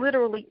unless you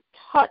literally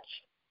touch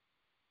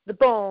the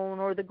bone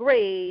or the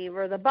grave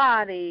or the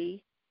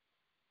body.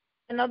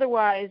 And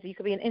otherwise, you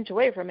could be an inch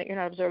away from it. You're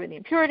not absorbing the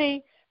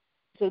impurity.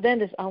 So then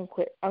this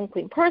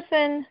unclean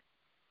person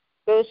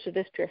goes through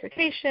this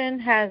purification,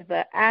 has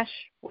the ash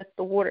with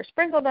the water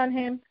sprinkled on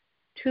him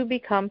to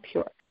become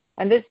pure.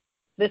 And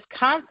this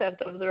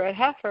concept of the red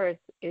heifer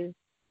is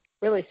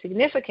really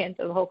significant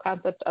of the whole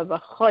concept of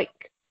a chayk,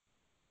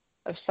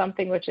 of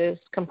something which is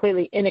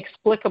completely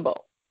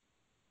inexplicable.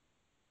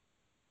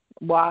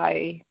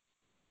 Why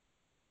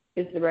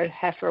is the red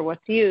heifer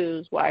what's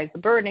used? Why is the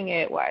burning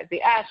it? Why is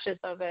the ashes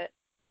of it?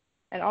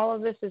 And all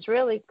of this is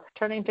really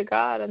turning to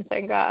God and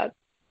saying, God,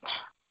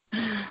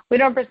 we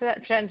don't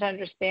pretend to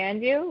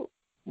understand you.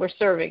 We're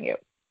serving you.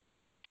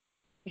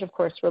 Which, of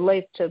course,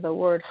 relates to the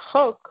word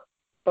chok.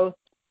 Both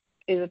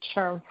is a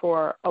term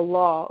for a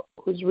law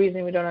whose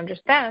reason we don't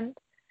understand,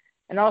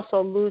 and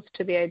also alludes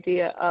to the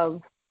idea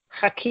of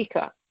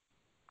hakika,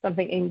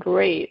 something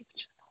engraved.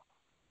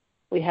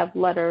 We have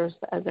letters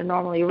as they're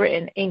normally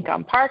written, ink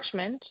on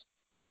parchment,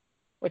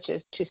 which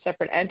is two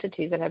separate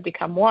entities that have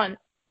become one.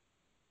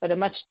 But a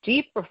much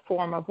deeper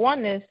form of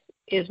oneness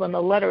is when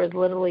the letter is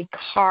literally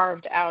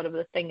carved out of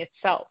the thing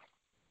itself,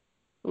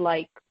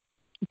 like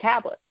a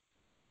tablet.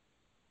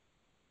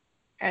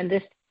 And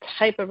this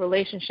type of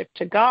relationship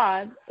to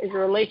God is a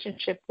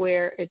relationship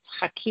where it's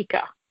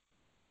hakika.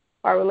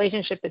 Our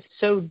relationship is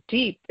so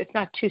deep, it's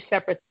not two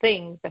separate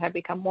things that have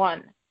become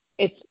one.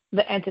 It's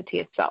the entity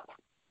itself.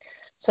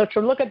 So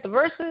to look at the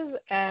verses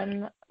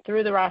and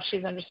through the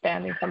Rashi's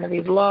understanding some of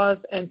these laws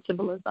and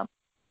symbolism.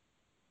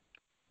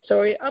 So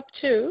we're up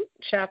to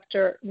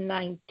chapter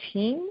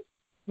 19,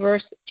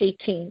 verse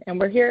 18. And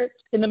we're here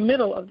in the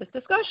middle of this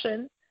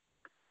discussion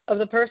of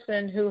the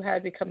person who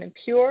had become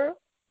impure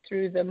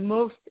through the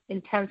most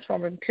intense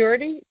form of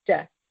impurity,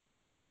 death.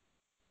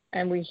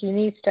 And he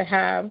needs to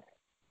have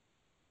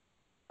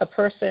a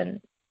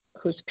person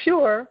who's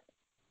pure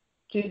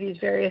do these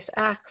various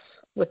acts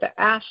with the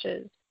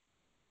ashes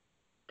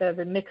that have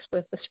been mixed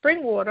with the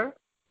spring water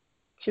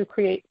to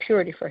create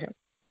purity for him.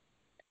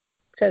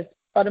 Because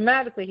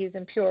automatically he's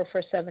impure for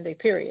a 7-day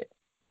period.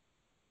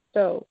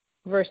 So,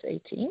 verse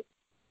 18.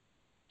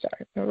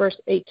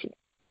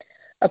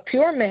 A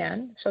pure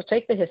man shall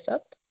take the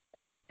hyssop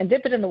and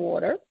dip it in the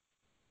water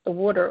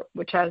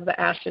which has the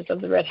ashes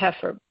of the red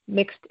heifer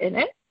mixed in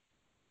it.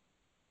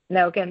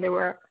 Now, again, there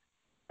were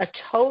a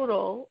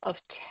total of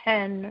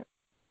 10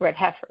 red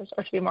heifers,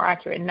 or to be more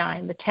accurate,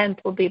 9. The 10th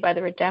will be by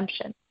the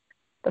redemption.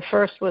 The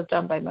first was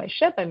done by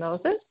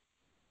Moses,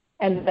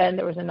 and then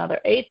there was another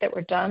 8 that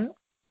were done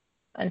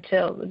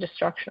until the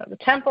destruction of the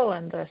temple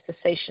and the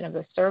cessation of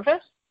the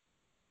service,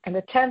 and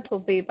the 10th will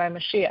be by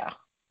Mashiach.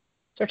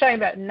 So we're talking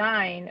about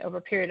 9 over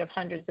a period of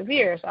hundreds of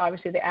years.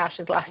 Obviously, the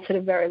ashes lasted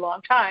a very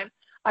long time.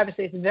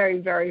 Obviously, it's very,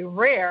 very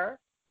rare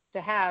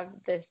to have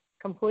this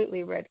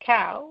completely red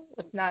cow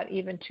with not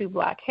even 2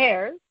 black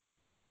hairs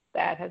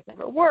that has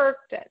never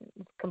worked and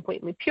is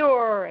completely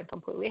pure and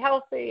completely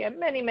healthy, and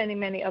many, many,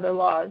 many other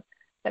laws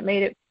that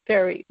made it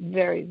very,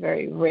 very,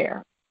 very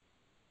rare.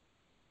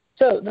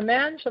 So the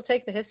man shall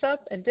take the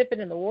hyssop and dip it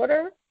in the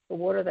water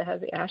that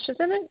has the ashes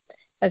in it,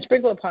 and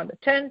sprinkle upon the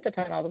tent,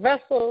 upon all the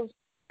vessels,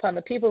 upon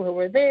the people who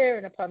were there,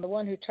 and upon the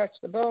one who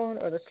touched the bone,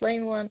 or the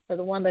slain one, or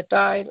the one that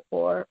died,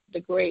 or the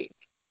grave.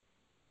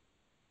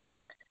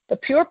 The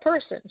pure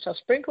person shall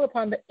sprinkle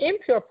upon the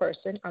impure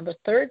person on the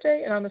 3rd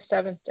day and on the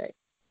 7th day,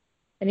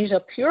 and he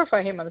shall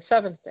purify him on the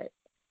 7th day.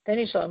 Then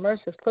he shall immerse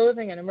his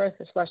clothing and immerse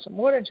his flesh in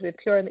water, and shall be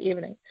pure in the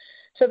evening.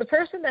 So the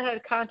person that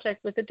had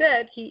contact with the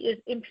dead, he is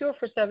impure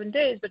for 7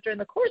 days, but during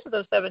the course of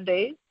those 7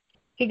 days,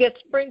 he gets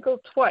sprinkled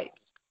twice,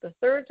 the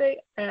third day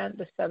and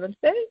the seventh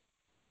day.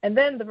 And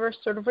then the verse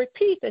sort of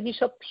repeats that he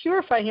shall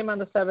purify him on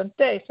the seventh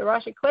day. So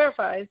Rashi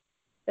clarifies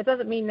that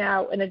doesn't mean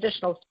now an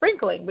additional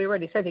sprinkling. We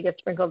already said he gets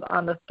sprinkled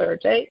on the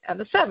third day and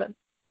the seventh.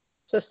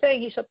 So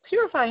saying he shall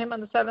purify him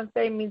on the seventh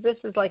day means this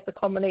is like the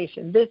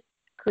culmination. This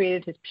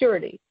created his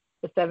purity.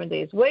 The 7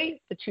 days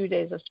wait, the 2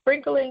 days of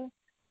sprinkling,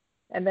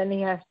 and then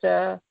he has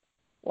to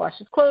wash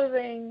his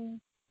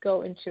clothing,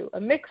 go into a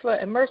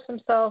mikvah, immerse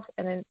himself,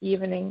 and in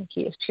evening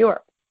he is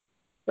pure.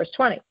 Verse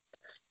 20.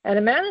 And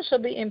a man shall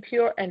be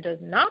impure and does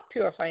not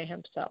purify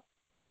himself.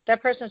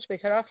 That person shall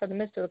be cut off from the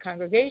midst of the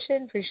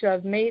congregation, for he shall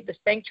have made the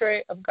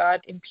sanctuary of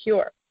God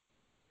impure.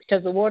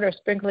 Because the water of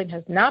sprinkling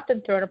has not been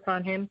thrown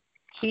upon him,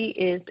 he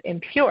is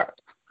impure.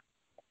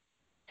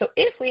 So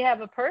if we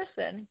have a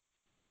person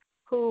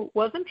who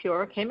was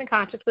impure, came in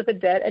contact with the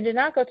dead, and did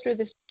not go through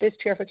this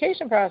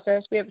purification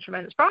process, we have a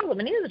tremendous problem,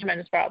 and he has a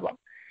tremendous problem.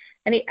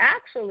 And he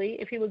actually,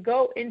 if he would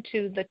go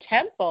into the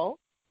temple,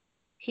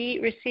 he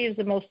receives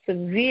the most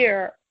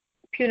severe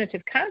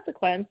punitive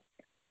consequence,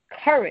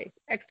 courage,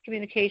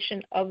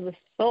 excommunication of the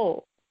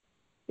soul.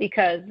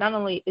 Because not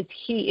only is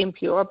he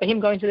impure, but him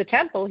going to the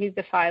temple, he's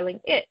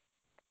defiling it.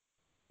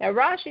 Now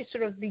Rashi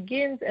sort of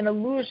begins an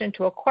allusion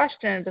to a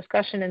question and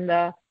discussion in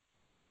the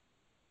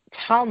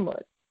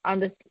Talmud on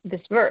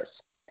this verse.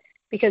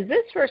 Because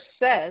this verse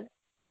says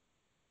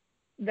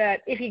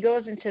that if he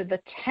goes into the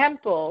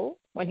temple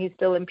when he's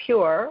still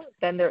impure,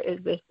 then there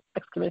is this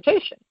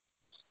excommunication.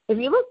 If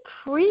you look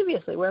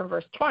previously, we're in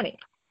verse 20.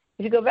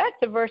 If you go back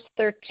to verse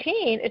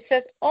 13, it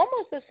says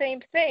almost the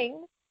same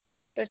thing,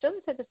 but it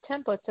doesn't say the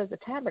temple, it says the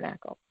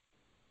tabernacle.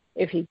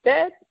 If he's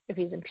dead, if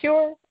he's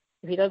impure,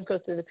 if he doesn't go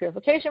through the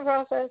purification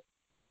process,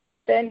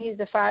 then he's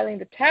defiling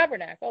the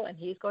tabernacle and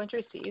he's going to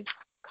receive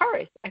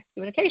kares,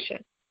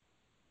 excommunication.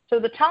 So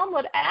the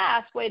Talmud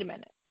asks, wait a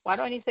minute, why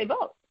don't he say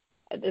both?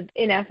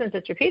 In essence,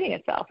 it's repeating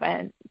itself,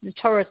 and the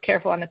Torah is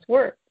careful on its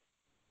words.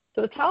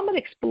 So the Talmud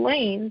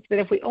explains that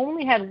if we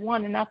only had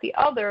one and not the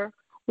other,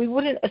 we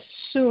wouldn't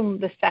assume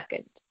the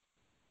second.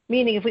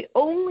 Meaning, if we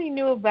only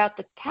knew about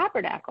the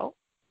tabernacle,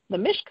 the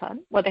Mishkan,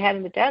 what they had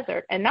in the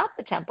desert, and not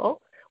the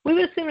temple, we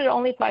would assume it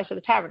only applies to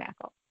the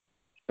tabernacle.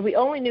 If we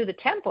only knew the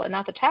temple and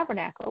not the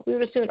tabernacle, we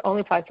would assume it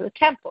only applies to the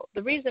temple.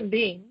 The reason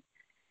being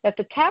that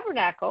the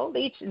tabernacle,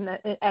 each in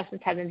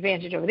essence had an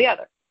advantage over the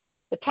other.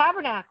 The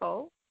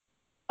tabernacle,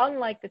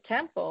 unlike the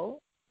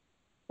temple,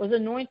 was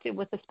anointed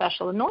with a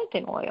special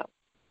anointing oil.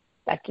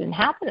 That didn't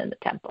happen in the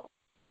temple.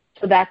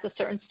 So that's a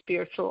certain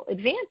spiritual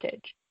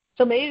advantage.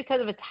 So maybe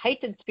because of its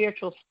heightened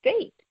spiritual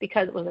state,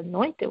 because it was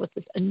anointed with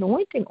this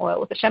anointing oil,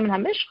 with the Shemen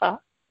HaMishcha,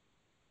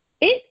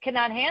 it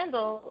cannot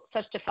handle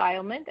such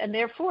defilement, and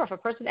therefore, if a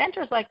person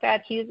enters like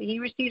that, he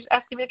receives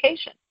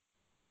excommunication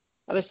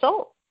of his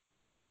soul.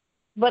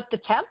 But the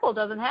temple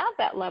doesn't have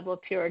that level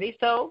of purity,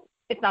 so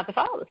it's not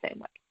defiled the same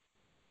way.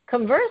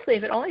 Conversely,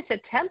 if it only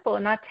said temple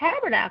and not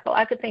tabernacle,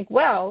 I could think,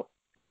 well,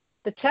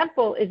 the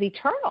temple is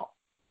eternal.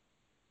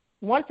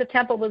 Once the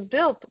temple was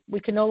built, we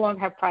can no longer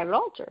have private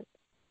altars.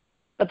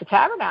 But the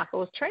tabernacle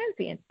was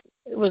transient.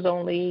 It was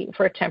only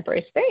for a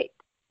temporary state.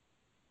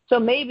 So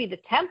maybe the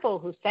temple,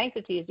 whose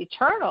sanctity is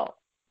eternal,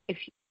 if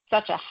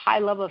such a high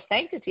level of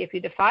sanctity, if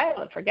you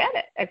defile it, forget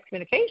it,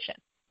 excommunication.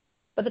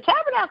 But the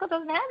tabernacle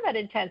doesn't have that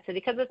intensity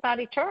because it's not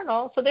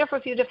eternal. So therefore,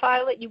 if you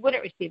defile it, you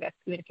wouldn't receive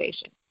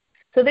excommunication.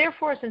 So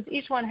therefore, since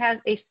each one has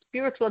a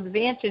spiritual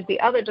advantage the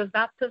other does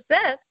not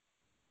possess,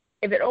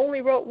 if it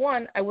only wrote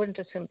one, I wouldn't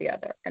assume the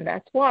other. And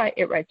that's why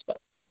it writes both.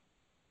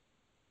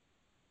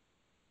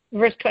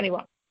 Verse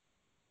 21.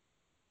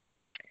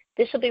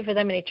 This shall be for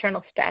them an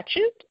eternal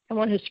statute, and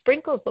one who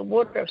sprinkles the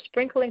water of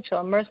sprinkling shall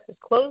immerse his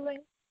clothing,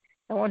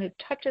 and one who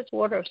touches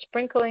water of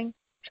sprinkling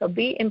shall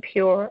be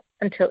impure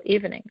until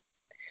evening.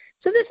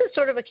 So this is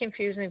sort of a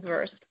confusing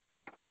verse.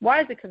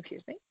 Why is it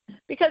confusing?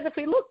 Because if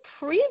we look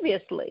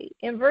previously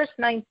in verse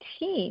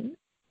 19,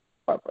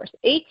 or verse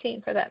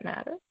 18 for that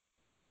matter,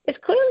 it's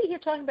clearly here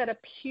talking about a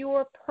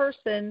pure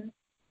person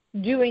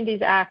doing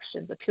these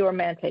actions. The pure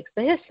man takes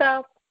the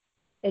hyssop.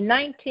 In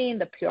 19,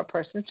 the pure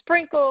person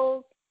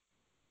sprinkles.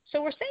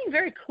 So we're saying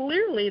very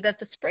clearly that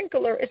the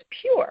sprinkler is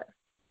pure.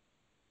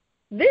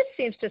 This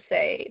seems to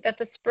say that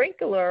the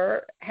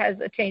sprinkler has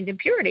attained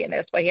impurity, and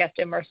that's why he has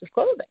to immerse his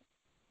clothing.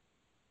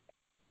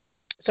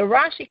 So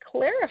Rashi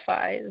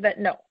clarifies that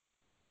no.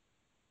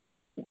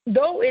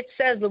 Though it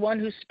says the one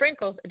who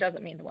sprinkles, it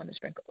doesn't mean the one who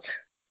sprinkles.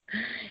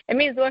 It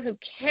means the one who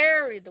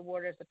carried the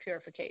waters of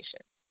purification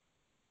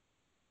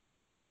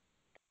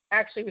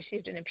actually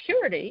received an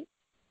impurity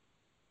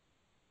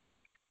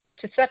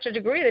to such a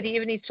degree that he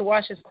even needs to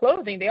wash his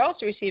clothing. They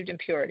also received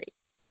impurity.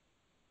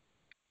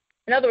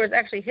 In other words,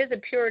 actually his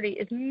impurity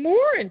is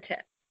more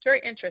intense. It's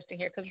very interesting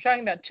here because we're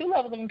talking about two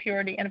levels of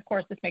impurity, and of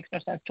course this makes no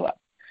sense to us,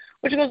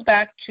 which goes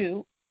back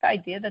to the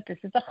idea that this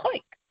is a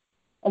chayk,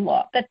 a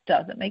law that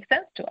doesn't make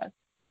sense to us.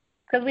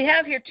 Because we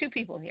have here two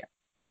people here.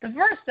 The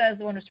verse says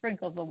the one who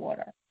sprinkles the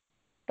water,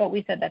 but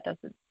we said that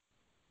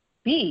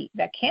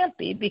can't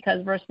be,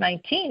 because verse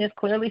 19 is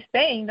clearly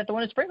saying that the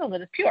one who sprinkles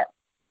it is pure.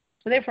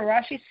 So therefore,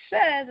 Rashi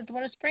says that the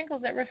one who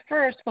sprinkles it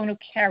refers to the one who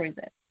carries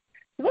it.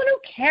 The one who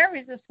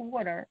carries this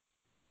water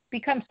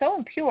becomes so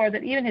impure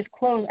that even his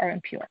clothes are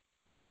impure.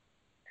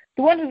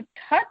 The one who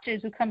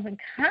touches, who comes in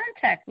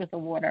contact with the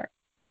water,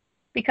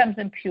 becomes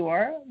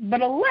impure,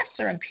 but a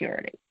lesser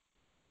impurity.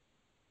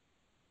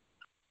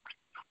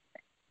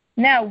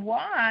 Now,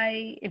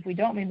 why, if we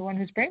don't mean the one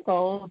who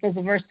sprinkles, does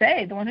the verse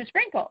say the one who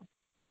sprinkles?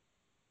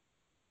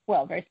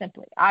 Well, very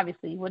simply.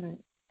 Obviously, you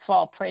wouldn't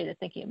fall prey to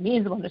thinking it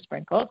means the one who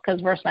sprinkles,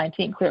 because verse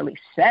 19 clearly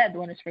said the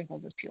one who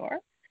sprinkles is pure.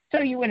 So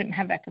you wouldn't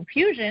have that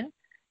confusion.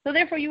 So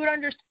therefore, you would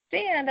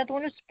understand that the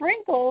one who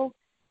sprinkles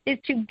is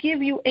to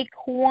give you a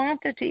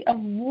quantity of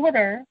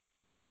water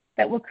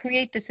that will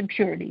create this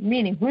impurity,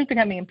 meaning who's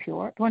becoming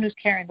impure? The one who's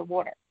carrying the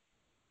water.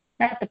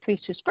 Not the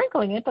priest who's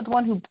sprinkling it, but the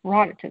one who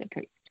brought it to the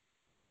priest.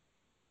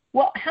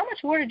 Well, how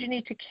much water do you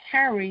need to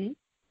carry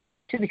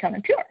to become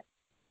impure?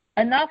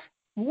 Enough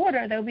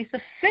water that will be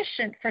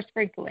sufficient for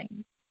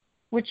sprinkling,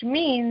 which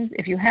means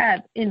if you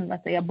had in,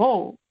 let's say, a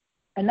bowl,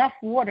 enough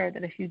water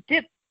that if you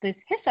dip these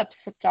hyssop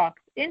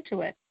stalks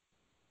into it,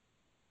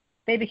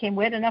 they became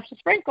wet enough to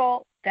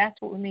sprinkle.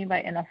 That's what we mean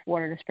by enough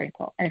water to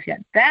sprinkle. And if you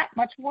had that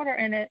much water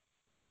in it,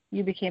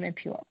 you became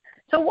impure.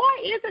 So why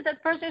is it that the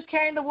person who's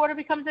carrying the water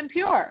becomes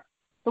impure?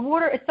 The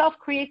water itself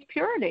creates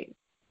purity.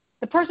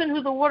 The person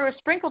who the water is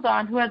sprinkled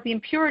on, who has the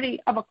impurity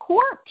of a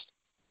corpse,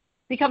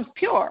 becomes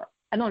pure.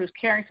 And the one who's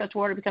carrying such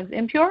water becomes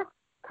impure?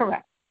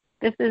 Correct.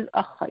 This is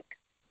a chayk.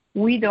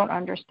 We don't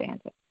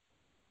understand it.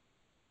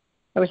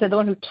 And we said the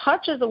one who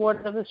touches the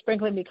water of the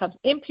sprinkling becomes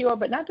impure,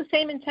 but not the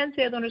same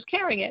intensity as the one who's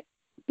carrying it,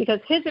 because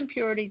his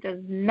impurity does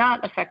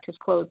not affect his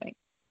clothing.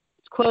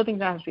 His clothing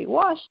doesn't have to be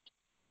washed,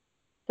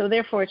 so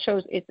therefore it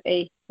shows it's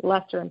a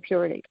lesser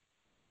impurity.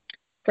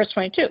 Verse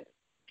 22.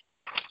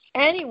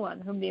 Anyone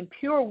whom the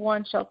impure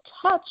one shall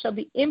touch shall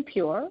be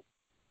impure,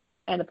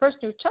 and the person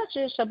who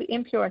touches shall be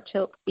impure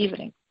until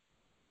evening.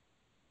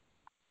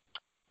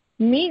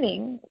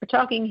 Meaning,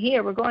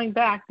 we're going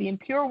back, the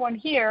impure one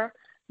here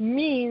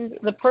means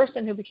the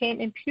person who became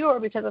impure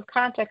because of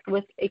contact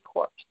with a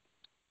corpse.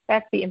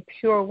 That's the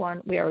impure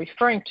one we are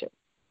referring to.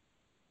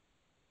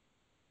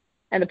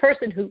 And the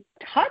person who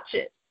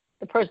touches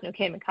the person who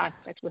came in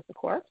contact with the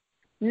corpse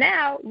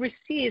now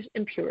receives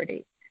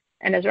impurity.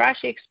 And as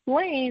Rashi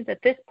explains that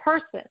this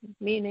person,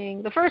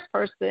 meaning the first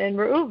person,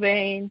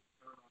 Reuven,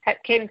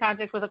 came in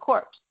contact with a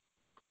corpse.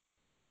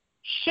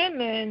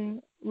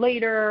 Shimon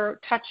later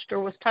touched or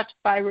was touched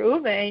by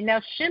Reuven.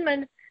 Now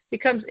Shimon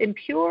becomes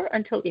impure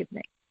until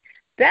evening.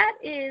 That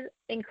is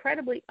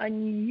incredibly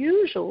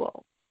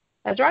unusual.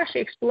 As Rashi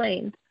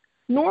explains,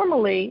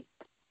 normally,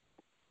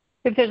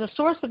 if there's a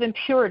source of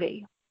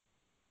impurity,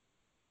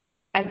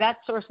 and that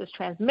source is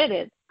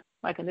transmitted,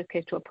 like in this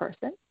case to a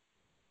person,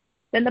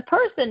 then the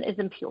person is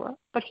impure,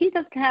 but he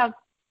doesn't have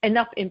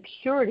enough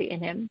impurity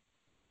in him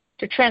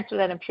to transfer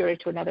that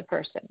impurity to another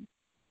person.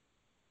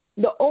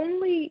 The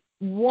only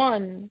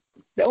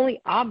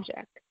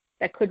object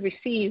that could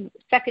receive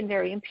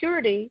secondary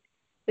impurity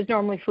is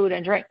normally food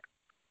and drink.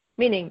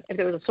 Meaning, if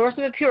there was a source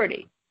of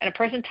impurity and a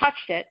person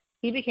touched it,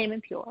 he became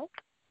impure.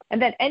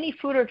 And then any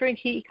food or drink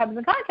he comes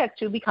in contact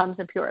to becomes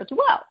impure as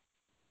well,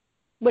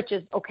 which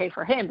is okay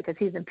for him because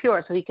he's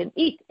impure, so he can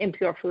eat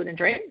impure food and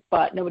drink,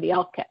 but nobody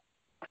else can.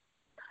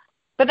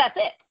 But that's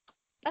it.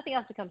 Nothing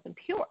else becomes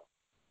impure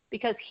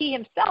because he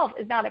himself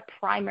is not a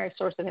primary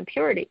source of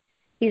impurity.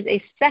 He's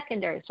a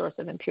secondary source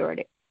of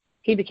impurity.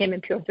 He became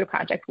impure through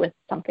contact with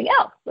something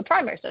else, the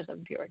primary source of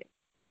impurity.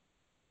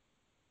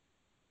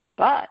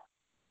 But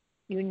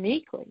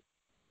uniquely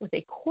with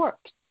a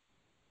corpse,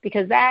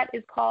 because that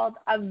is called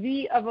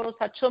avi avos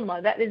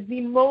hatumah. That is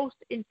the most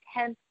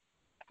intense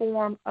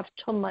form of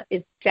tum'ah,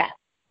 is death.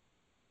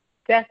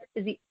 Death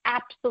is the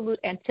absolute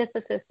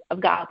antithesis of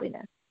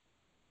godliness.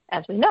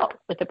 As we know,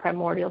 with the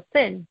primordial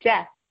sin,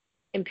 death,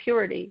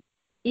 impurity,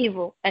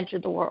 evil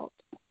entered the world.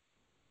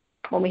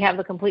 When we have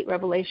the complete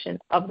revelation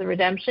of the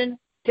redemption,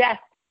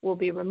 death will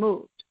be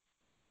removed.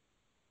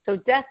 So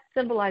death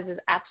symbolizes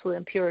absolute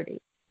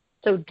impurity.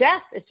 So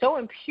death is so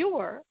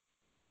impure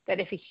that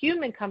if a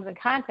human comes in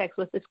contact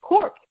with this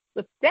corpse,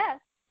 with death,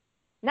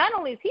 not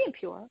only is he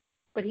impure,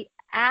 but he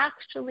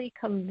actually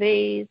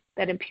conveys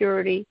that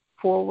impurity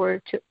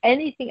forward to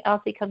anything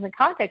else he comes in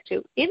contact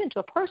to, even to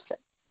a person,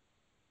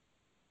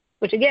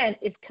 which again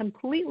is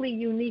completely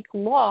unique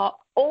law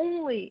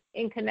only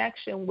in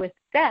connection with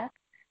death,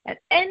 and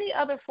any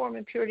other form of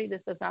impurity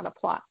this does not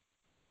apply.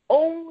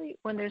 Only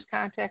when there's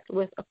contact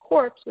with a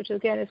corpse, which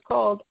again is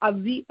called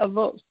avi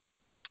avos,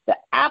 the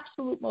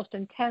absolute most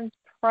intense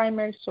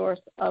primary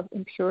source of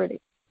impurity.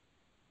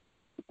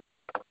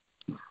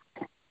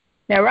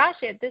 Now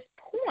Rashi at this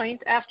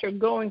point, after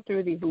going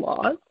through these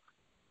laws,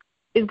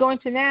 is going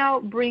to now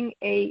bring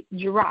a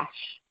drash,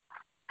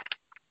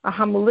 a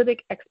homiletic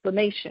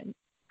explanation.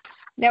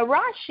 Now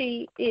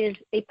Rashi is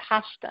a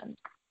pashtan.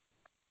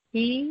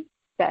 He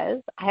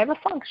says, I have a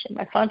function.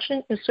 My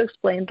function is to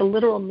explain the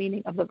literal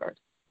meaning of the verse.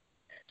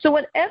 So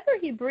whenever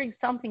he brings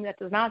something that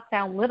does not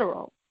sound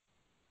literal,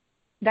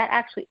 that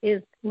actually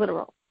is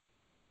literal.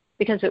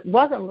 because if it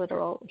wasn't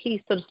literal,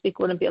 he, so to speak,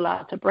 wouldn't be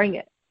allowed to bring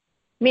it.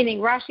 Meaning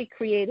Rashi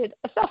created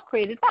a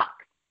self-created box.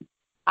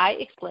 I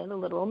explain the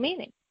literal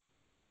meaning.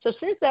 So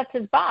since that's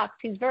his box,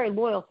 he's very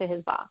loyal to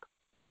his box.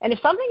 And if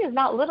something is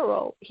not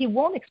literal, he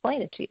won't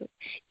explain it to you.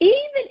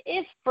 Even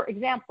if, for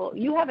example,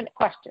 you have a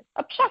question,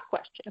 a pshat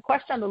question, a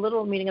question on the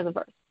literal meaning of the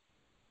verse,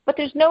 but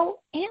there's no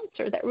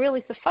answer that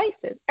really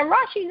suffices. And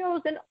Rashi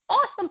knows an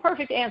awesome,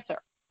 perfect answer,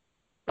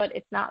 but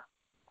it's not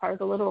part of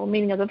the literal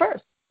meaning of the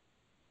verse.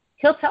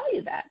 He'll tell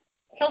you that.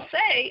 He'll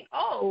say,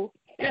 oh,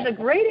 there's a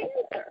great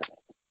answer,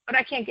 but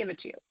I can't give it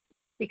to you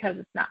because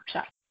it's not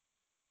pshat.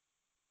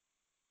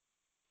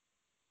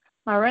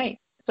 All right.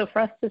 So for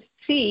us to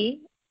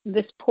see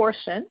this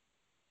portion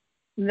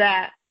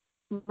that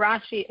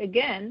Rashi,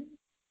 again,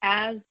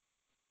 as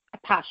a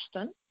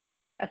pashtan,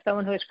 as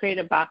someone who has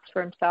created a box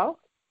for himself,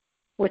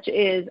 which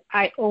is,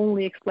 I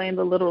only explain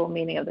the literal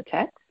meaning of the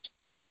text,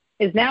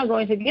 is now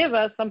going to give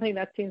us something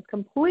that seems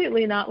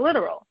completely not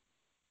literal.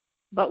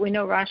 But we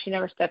know Rashi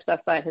never steps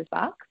outside his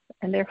box,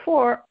 and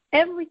therefore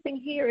everything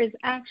here is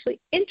actually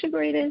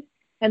integrated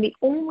and the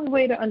only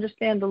way to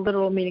understand the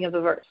literal meaning of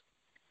the verse.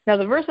 Now,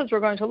 the verses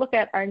we're going to look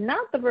at are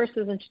not the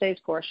verses in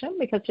today's portion,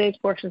 because today's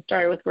portion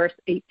started with verse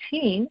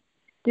 18.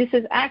 This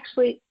is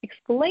actually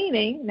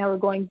explaining, now we're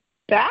going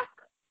back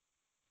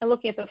and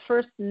looking at the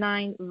first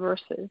 9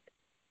 verses.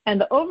 And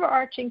the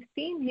overarching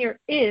theme here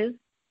is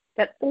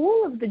that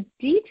all of the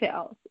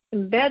details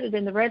embedded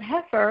in the red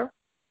heifer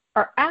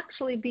are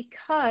actually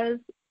because,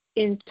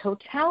 in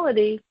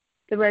totality,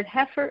 the red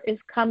heifer is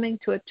coming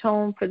to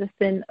atone for the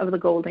sin of the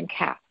golden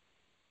calf.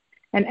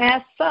 And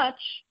as such,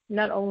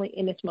 not only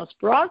in its most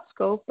broad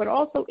scope, but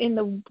also in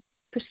the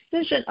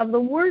precision of the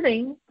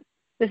wording,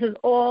 this is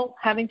all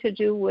having to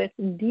do with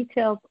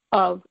details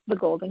of the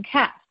golden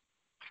calf.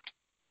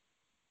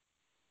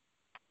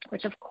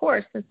 Which, of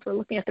course, since we're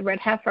looking at the red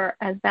heifer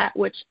as that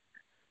which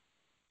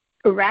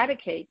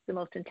eradicates the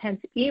most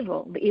intense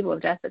evil, the evil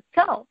of death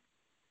itself,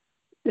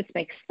 this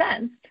makes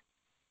sense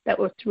that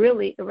what's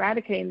really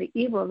eradicating the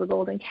evil of the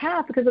golden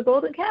calf, because the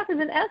golden calf is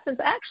in essence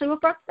actually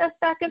what brought death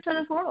back into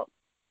this world.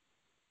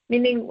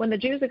 Meaning when the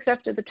Jews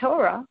accepted the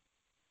Torah,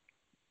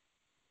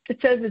 it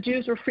says the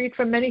Jews were freed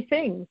from many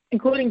things,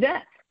 including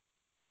death.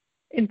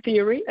 In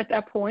theory, at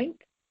that point,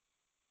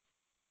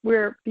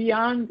 we're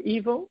beyond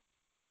evil,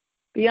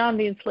 beyond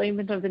the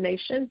enslavement of the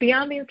nation,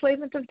 beyond the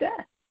enslavement of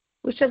death.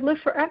 We should live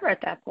forever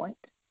at that point.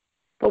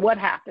 But what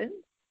happened?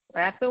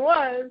 What happened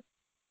was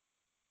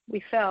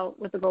we fell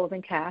with the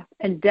golden calf,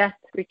 and death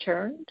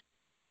returned,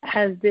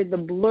 as did the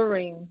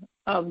blurring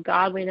of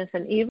godliness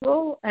and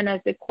evil, and as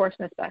did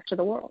coarseness back to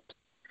the world.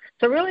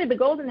 So really, the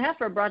golden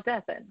heifer brought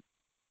death in.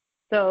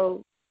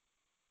 So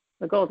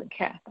the golden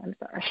calf, I'm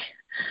sorry.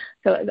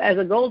 So as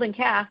a golden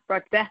calf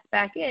brought death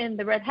back in,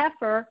 the red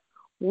heifer,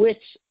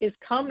 which is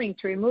coming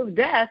to remove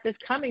death, is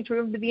coming to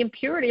remove the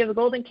impurity of the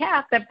golden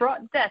calf that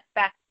brought death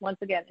back once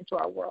again into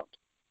our world.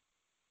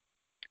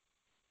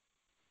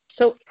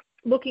 So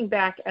looking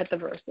back at the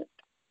verses,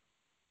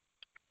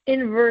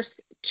 in verse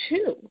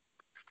 2,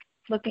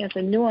 looking at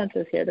the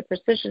nuances here, the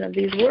precision of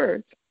these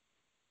words,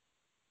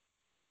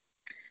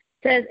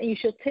 says, and you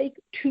shall take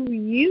to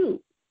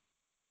you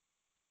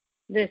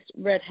this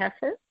red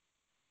heifer,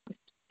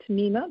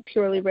 tamima,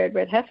 purely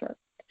red heifer.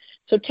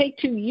 So take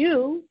to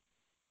you,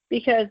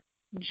 because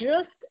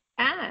just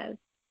as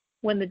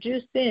when the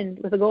Jews sinned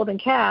with the golden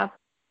calf,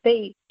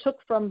 they took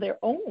from their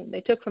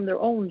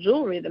own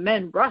jewelry, the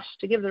men rushed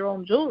to give their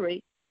own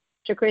jewelry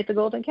to create the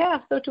golden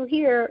calf, so to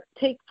here,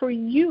 take for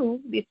you,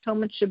 the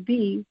atonement should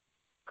be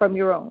from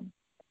your own.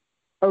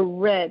 A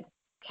red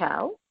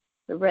cow,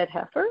 the red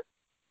heifer,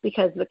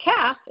 because the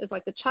calf is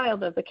like the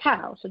child of the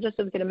cow. So just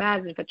so we can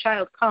imagine, if a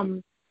child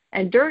comes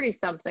and dirties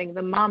something,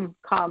 the mom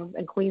comes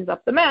and cleans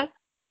up the mess.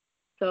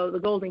 So the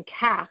golden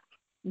calf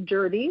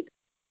dirtied.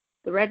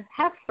 The red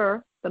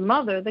heifer, the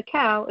mother, the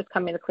cow, is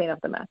coming to clean up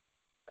the mess.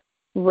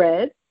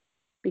 Red,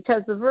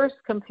 because the verse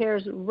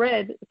compares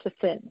red to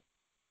sin.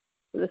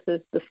 So this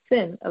is the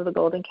sin of the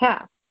golden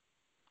calf.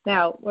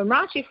 Now, when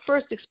Rashi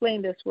first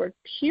explained this word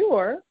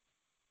pure,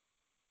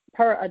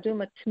 per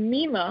aduma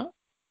tamima,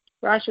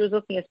 Rashi was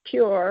looking at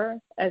pure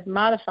as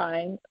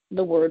modifying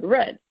the word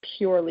red,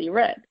 purely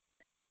red.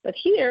 But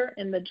here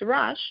in the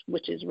Drash,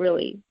 which is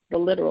really the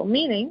literal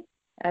meaning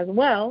as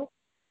well,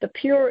 the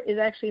pure is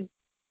actually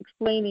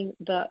explaining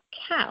the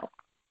cow,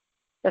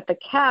 that the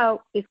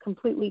cow is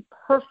completely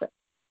perfect,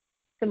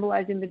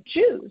 symbolizing the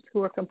Jews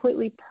who are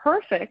completely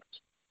perfect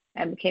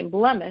and became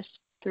blemished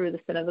through the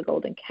sin of the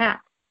golden calf.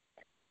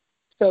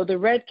 So the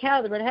red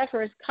cow, the red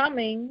heifer, is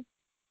coming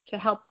to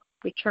help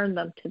return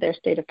them to their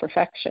state of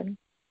perfection.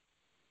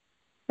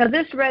 Now,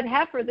 this red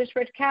heifer, this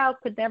red cow,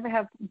 could never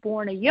have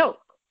borne a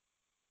yoke.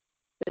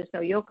 There's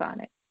no yoke on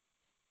it,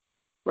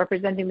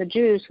 representing the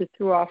Jews who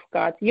threw off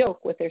God's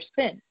yoke with their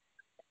sin.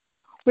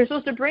 We're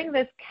supposed to bring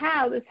this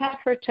cow, this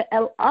heifer, to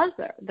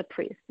Elazar, the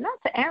priest, not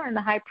to Aaron,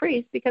 the high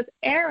priest, because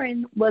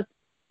Aaron was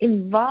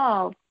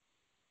involved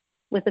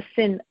with the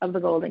sin of the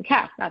golden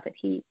calf. Not that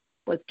he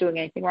was doing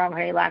anything wrong or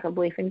any lack of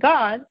belief in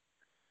God,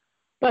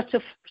 but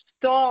to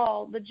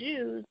stall the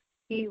Jews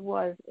he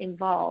was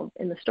involved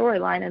in the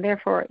storyline, and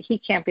therefore he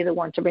can't be the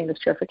one to bring this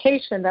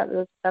purification. That's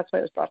why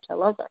it was brought to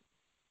Elazar,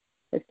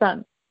 his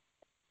son.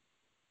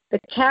 The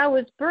cow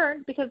was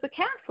burnt because the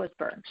calf was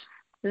burnt.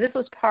 So this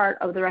was part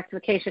of the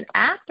rectification.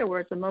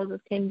 Afterwards, when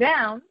Moses came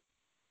down,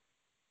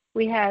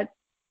 we had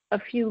a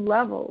few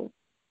levels,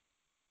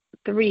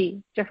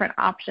 3 different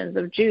options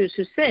of Jews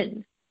who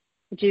sinned.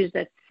 The Jews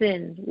that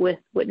sinned with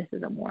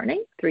witnesses of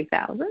warning,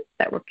 3,000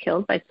 that were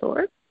killed by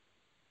sword.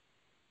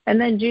 And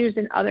then Jews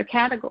in other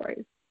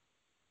categories.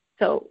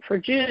 So for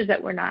Jews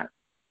that were not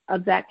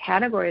of that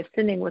category of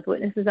sinning with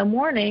witnesses of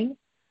warning,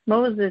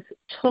 Moses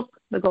took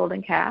the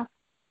golden calf,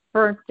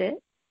 burnt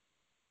it,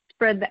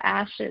 spread the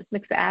ashes,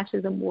 mixed the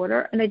ashes in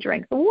water, and they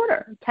drank the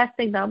water,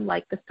 testing them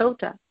like the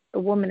sota. The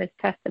woman is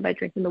tested by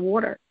drinking the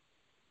water.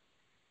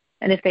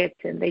 And if they had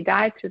sinned, they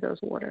died through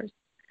those waters.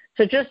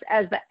 So just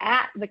as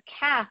the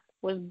calf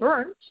was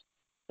burnt,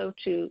 so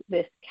too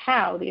this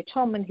cow, the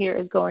atonement here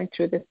is going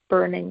through this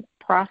burning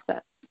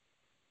process.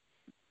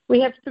 We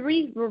have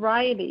 3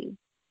 varieties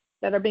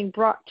that are being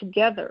brought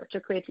together to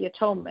create the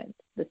atonement: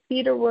 the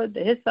cedar wood,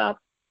 the hyssop,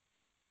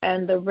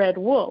 and the red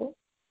wool,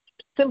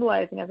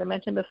 symbolizing, as I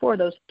mentioned before,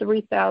 those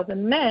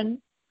 3,000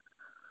 men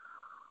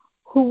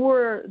who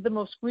were the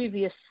most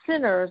grievous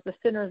sinners, the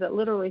sinners that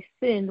literally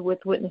sinned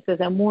with witnesses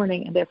and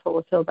warning and therefore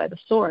were killed by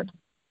the sword.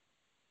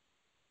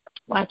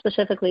 Why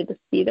specifically the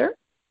cedar?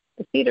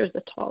 The cedar is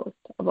the tallest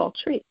of all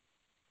trees.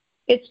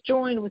 It's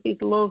joined with these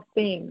low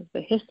things,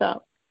 the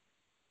hyssop.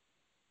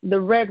 The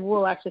red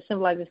wool actually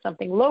symbolizes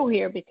something low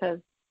here because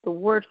the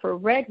word for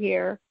red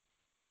here,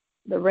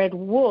 the red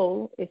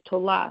wool, is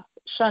tolas,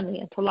 shani,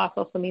 and tolas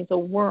also means a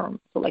worm.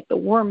 So like the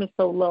worm is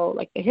so low,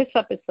 like the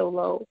hyssop is so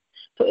low.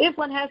 So if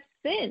one has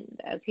sinned,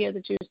 as here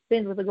the Jews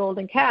sinned with the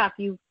golden calf,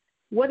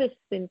 what is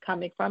sin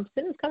coming from?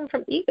 Sin is coming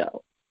from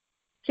ego.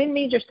 Sin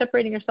means you're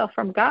separating yourself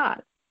from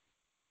God.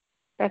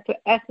 That's the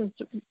essence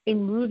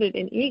enrooted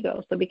in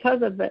ego. So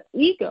because of the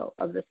ego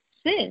of the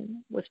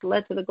sin, which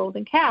led to the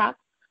golden calf,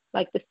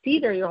 like the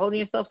cedar, you're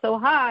holding yourself so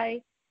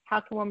high, how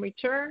can one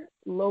return?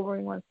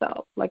 Lowering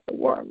oneself, like the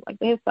worm, like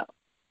the hyssop.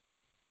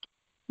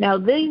 Now,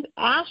 these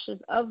ashes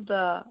of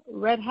the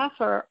red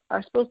heifer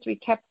are supposed to be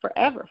kept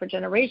forever, for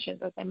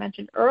generations, as I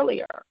mentioned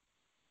earlier.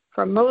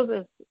 From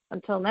Moses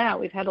until now,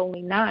 we've had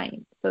only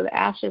 9. So the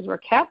ashes were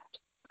kept.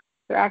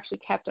 They're actually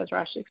kept, as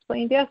Rashi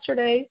explained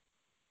yesterday,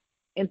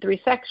 in 3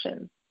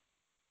 sections.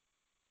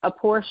 A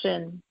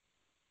portion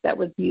that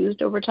was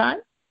used over time,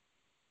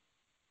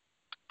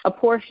 a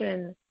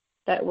portion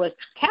that was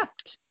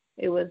kept.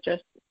 It was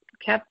just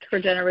kept for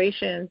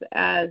generations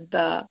as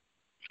the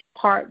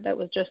part that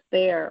was just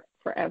there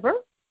forever,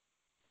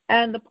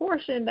 and the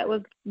portion that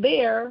was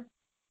there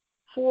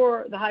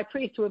for the high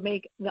priest who would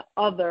make the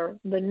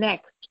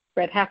next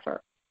red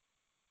heifer.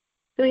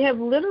 So we have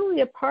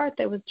literally a part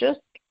that was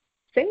just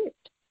saved.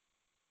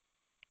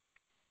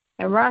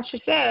 And Rashi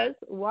says,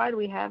 why do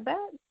we have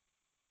that?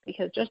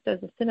 Because just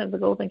as the sin of the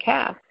golden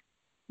calf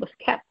was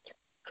kept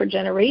for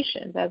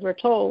generations, as we're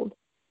told,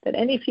 that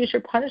any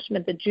future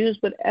punishment the Jews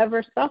would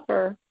ever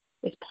suffer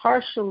is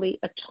partially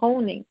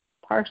atoning,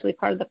 partially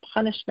part of the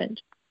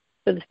punishment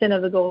for the sin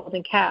of the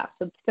golden calf.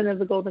 So the sin of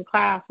the golden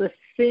calf, the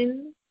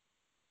sin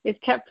is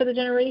kept for the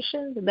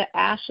generations, and the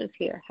ashes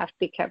here have to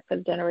be kept for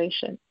the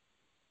generation.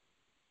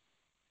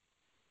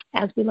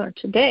 As we learned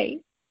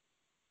today,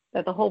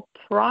 that the whole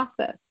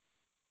process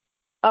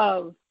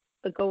of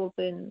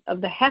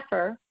the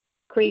heifer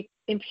creates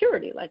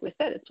impurity. Like we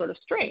said, it's sort of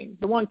strange.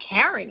 The one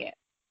carrying it,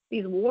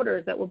 these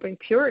waters that will bring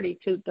purity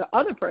to the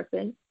other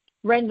person,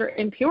 render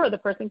impure the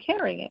person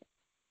carrying it.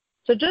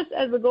 So just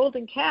as the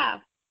golden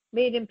calf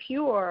made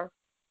impure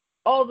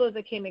all those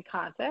that came in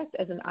contact,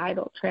 as an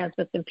idol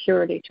transmits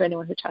impurity to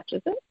anyone who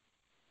touches it,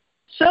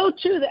 so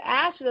too the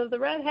ashes of the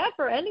red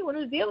heifer, anyone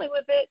who's dealing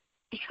with it,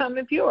 become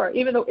impure,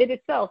 even though it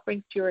itself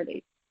brings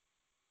purity.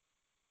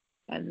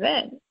 And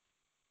then,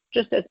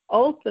 just as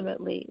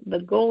ultimately the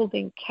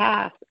golden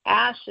calf's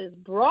ashes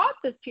brought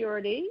this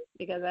purity,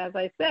 because as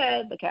I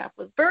said, the calf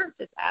was burnt,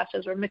 its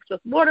ashes were mixed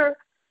with water,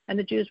 and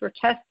the Jews were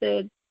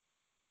tested,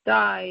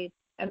 died,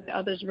 and the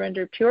others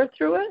rendered pure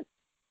through it,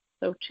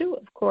 so too,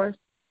 of course,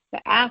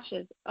 the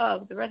ashes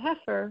of the red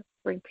heifer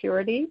bring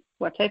purity.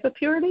 What type of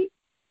purity?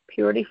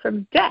 Purity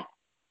from death.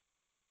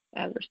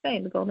 As we're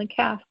saying, the golden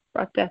calf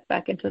brought death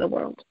back into the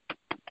world.